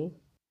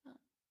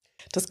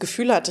 Das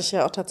Gefühl hatte ich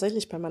ja auch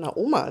tatsächlich bei meiner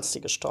Oma, als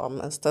die gestorben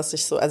ist, dass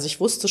ich so, also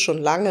ich wusste schon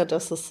lange,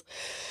 dass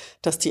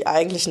die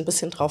eigentlich ein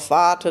bisschen drauf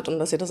wartet und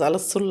dass ihr das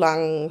alles zu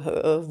lang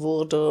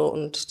wurde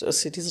und dass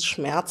sie diese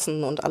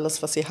Schmerzen und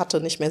alles, was sie hatte,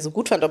 nicht mehr so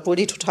gut fand, obwohl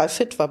die total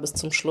fit war bis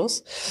zum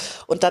Schluss.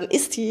 Und dann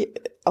ist die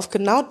auf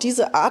genau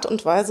diese Art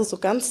und Weise so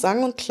ganz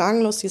sang- und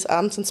klanglos, die ist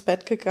abends ins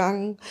Bett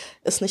gegangen,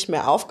 ist nicht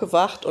mehr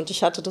aufgewacht und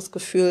ich hatte das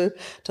Gefühl,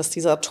 dass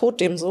dieser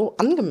Tod dem so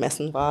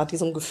angemessen war,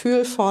 diesem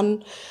Gefühl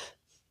von,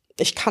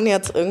 ich kann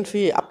jetzt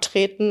irgendwie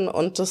abtreten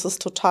und das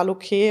ist total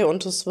okay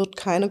und es wird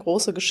keine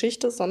große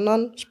Geschichte,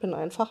 sondern ich bin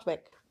einfach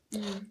weg.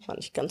 Fand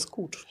ich ganz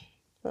gut.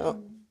 Ja.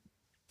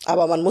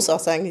 Aber man muss auch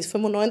sagen, die ist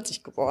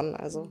 95 geworden,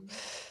 also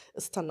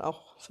ist dann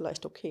auch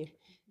vielleicht okay.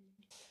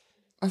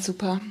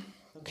 Super.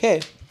 Okay.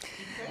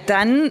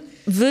 Dann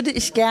würde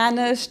ich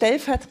gerne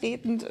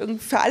stellvertretend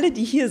für alle,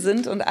 die hier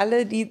sind und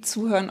alle, die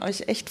zuhören,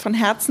 euch echt von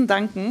Herzen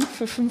danken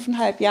für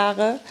 5,5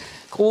 Jahre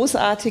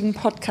großartigen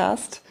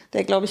Podcast,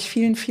 der, glaube ich,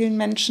 vielen, vielen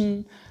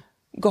Menschen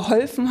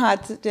geholfen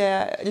hat,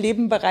 der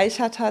Leben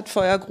bereichert hat, für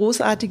euer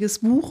großartiges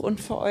Buch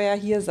und für euer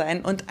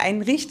Hiersein. Und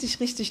einen richtig,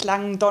 richtig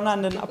langen,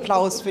 donnernden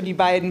Applaus für die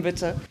beiden,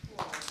 bitte.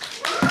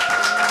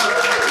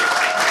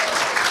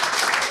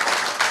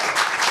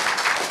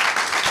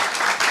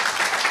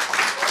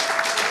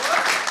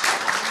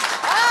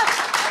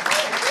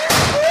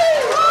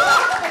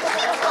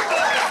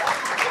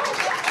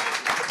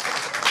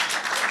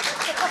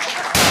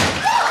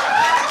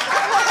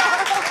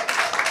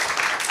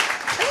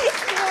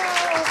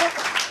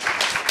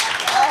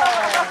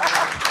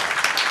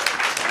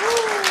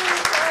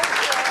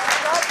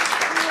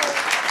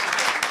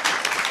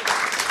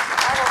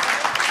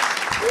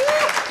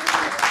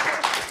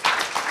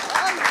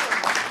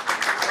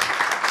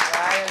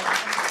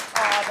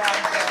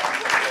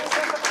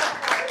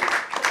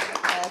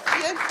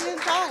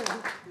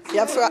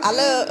 Ja, für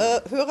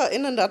alle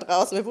HörerInnen da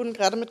draußen, wir wurden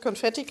gerade mit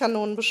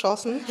Konfettikanonen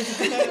beschossen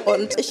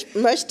und ich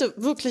möchte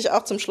wirklich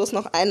auch zum Schluss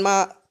noch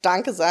einmal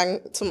Danke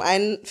sagen, zum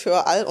einen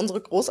für all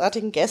unsere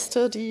großartigen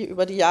Gäste, die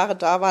über die Jahre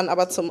da waren,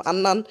 aber zum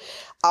anderen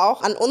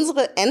auch an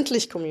unsere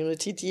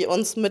Endlich-Community, die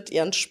uns mit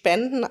ihren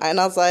Spenden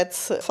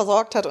einerseits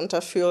versorgt hat und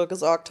dafür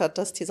gesorgt hat,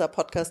 dass dieser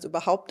Podcast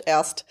überhaupt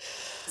erst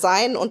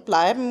sein und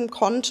bleiben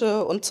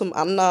konnte und zum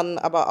anderen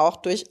aber auch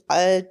durch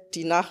all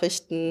die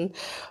Nachrichten,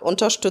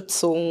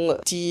 Unterstützung,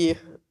 die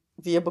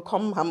wir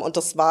bekommen haben. Und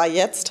das war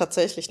jetzt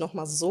tatsächlich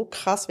nochmal so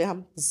krass. Wir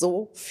haben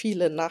so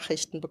viele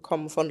Nachrichten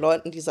bekommen von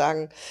Leuten, die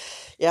sagen,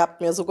 ihr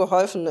habt mir so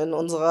geholfen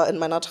in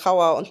meiner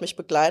Trauer und mich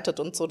begleitet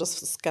und so.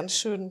 Das ist ganz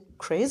schön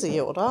crazy,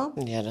 oder?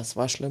 Ja, das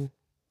war schlimm.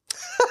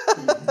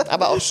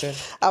 Aber auch schön.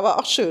 Aber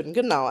auch schön,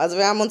 genau. Also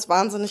wir haben uns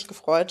wahnsinnig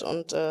gefreut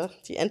und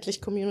die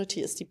Endlich-Community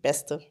ist die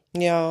beste.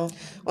 Ja.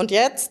 Und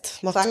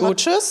jetzt Macht's sagen wir gut.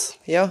 Tschüss.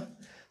 Ja.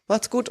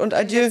 Macht's gut und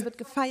adieu. Jetzt wird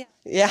gefeiert.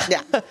 Ja.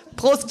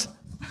 Prost.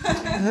 Wir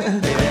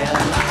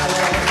werden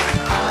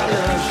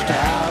alle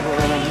sterben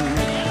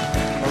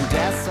und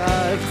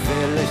deshalb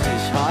will ich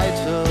dich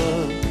heute,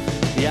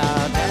 ja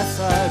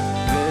deshalb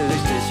will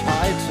ich dich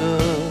heute,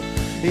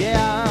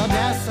 ja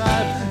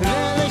deshalb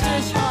will ich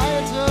dich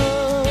heute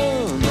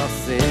noch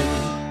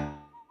sehen.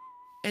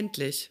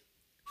 Endlich.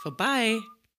 Vorbei.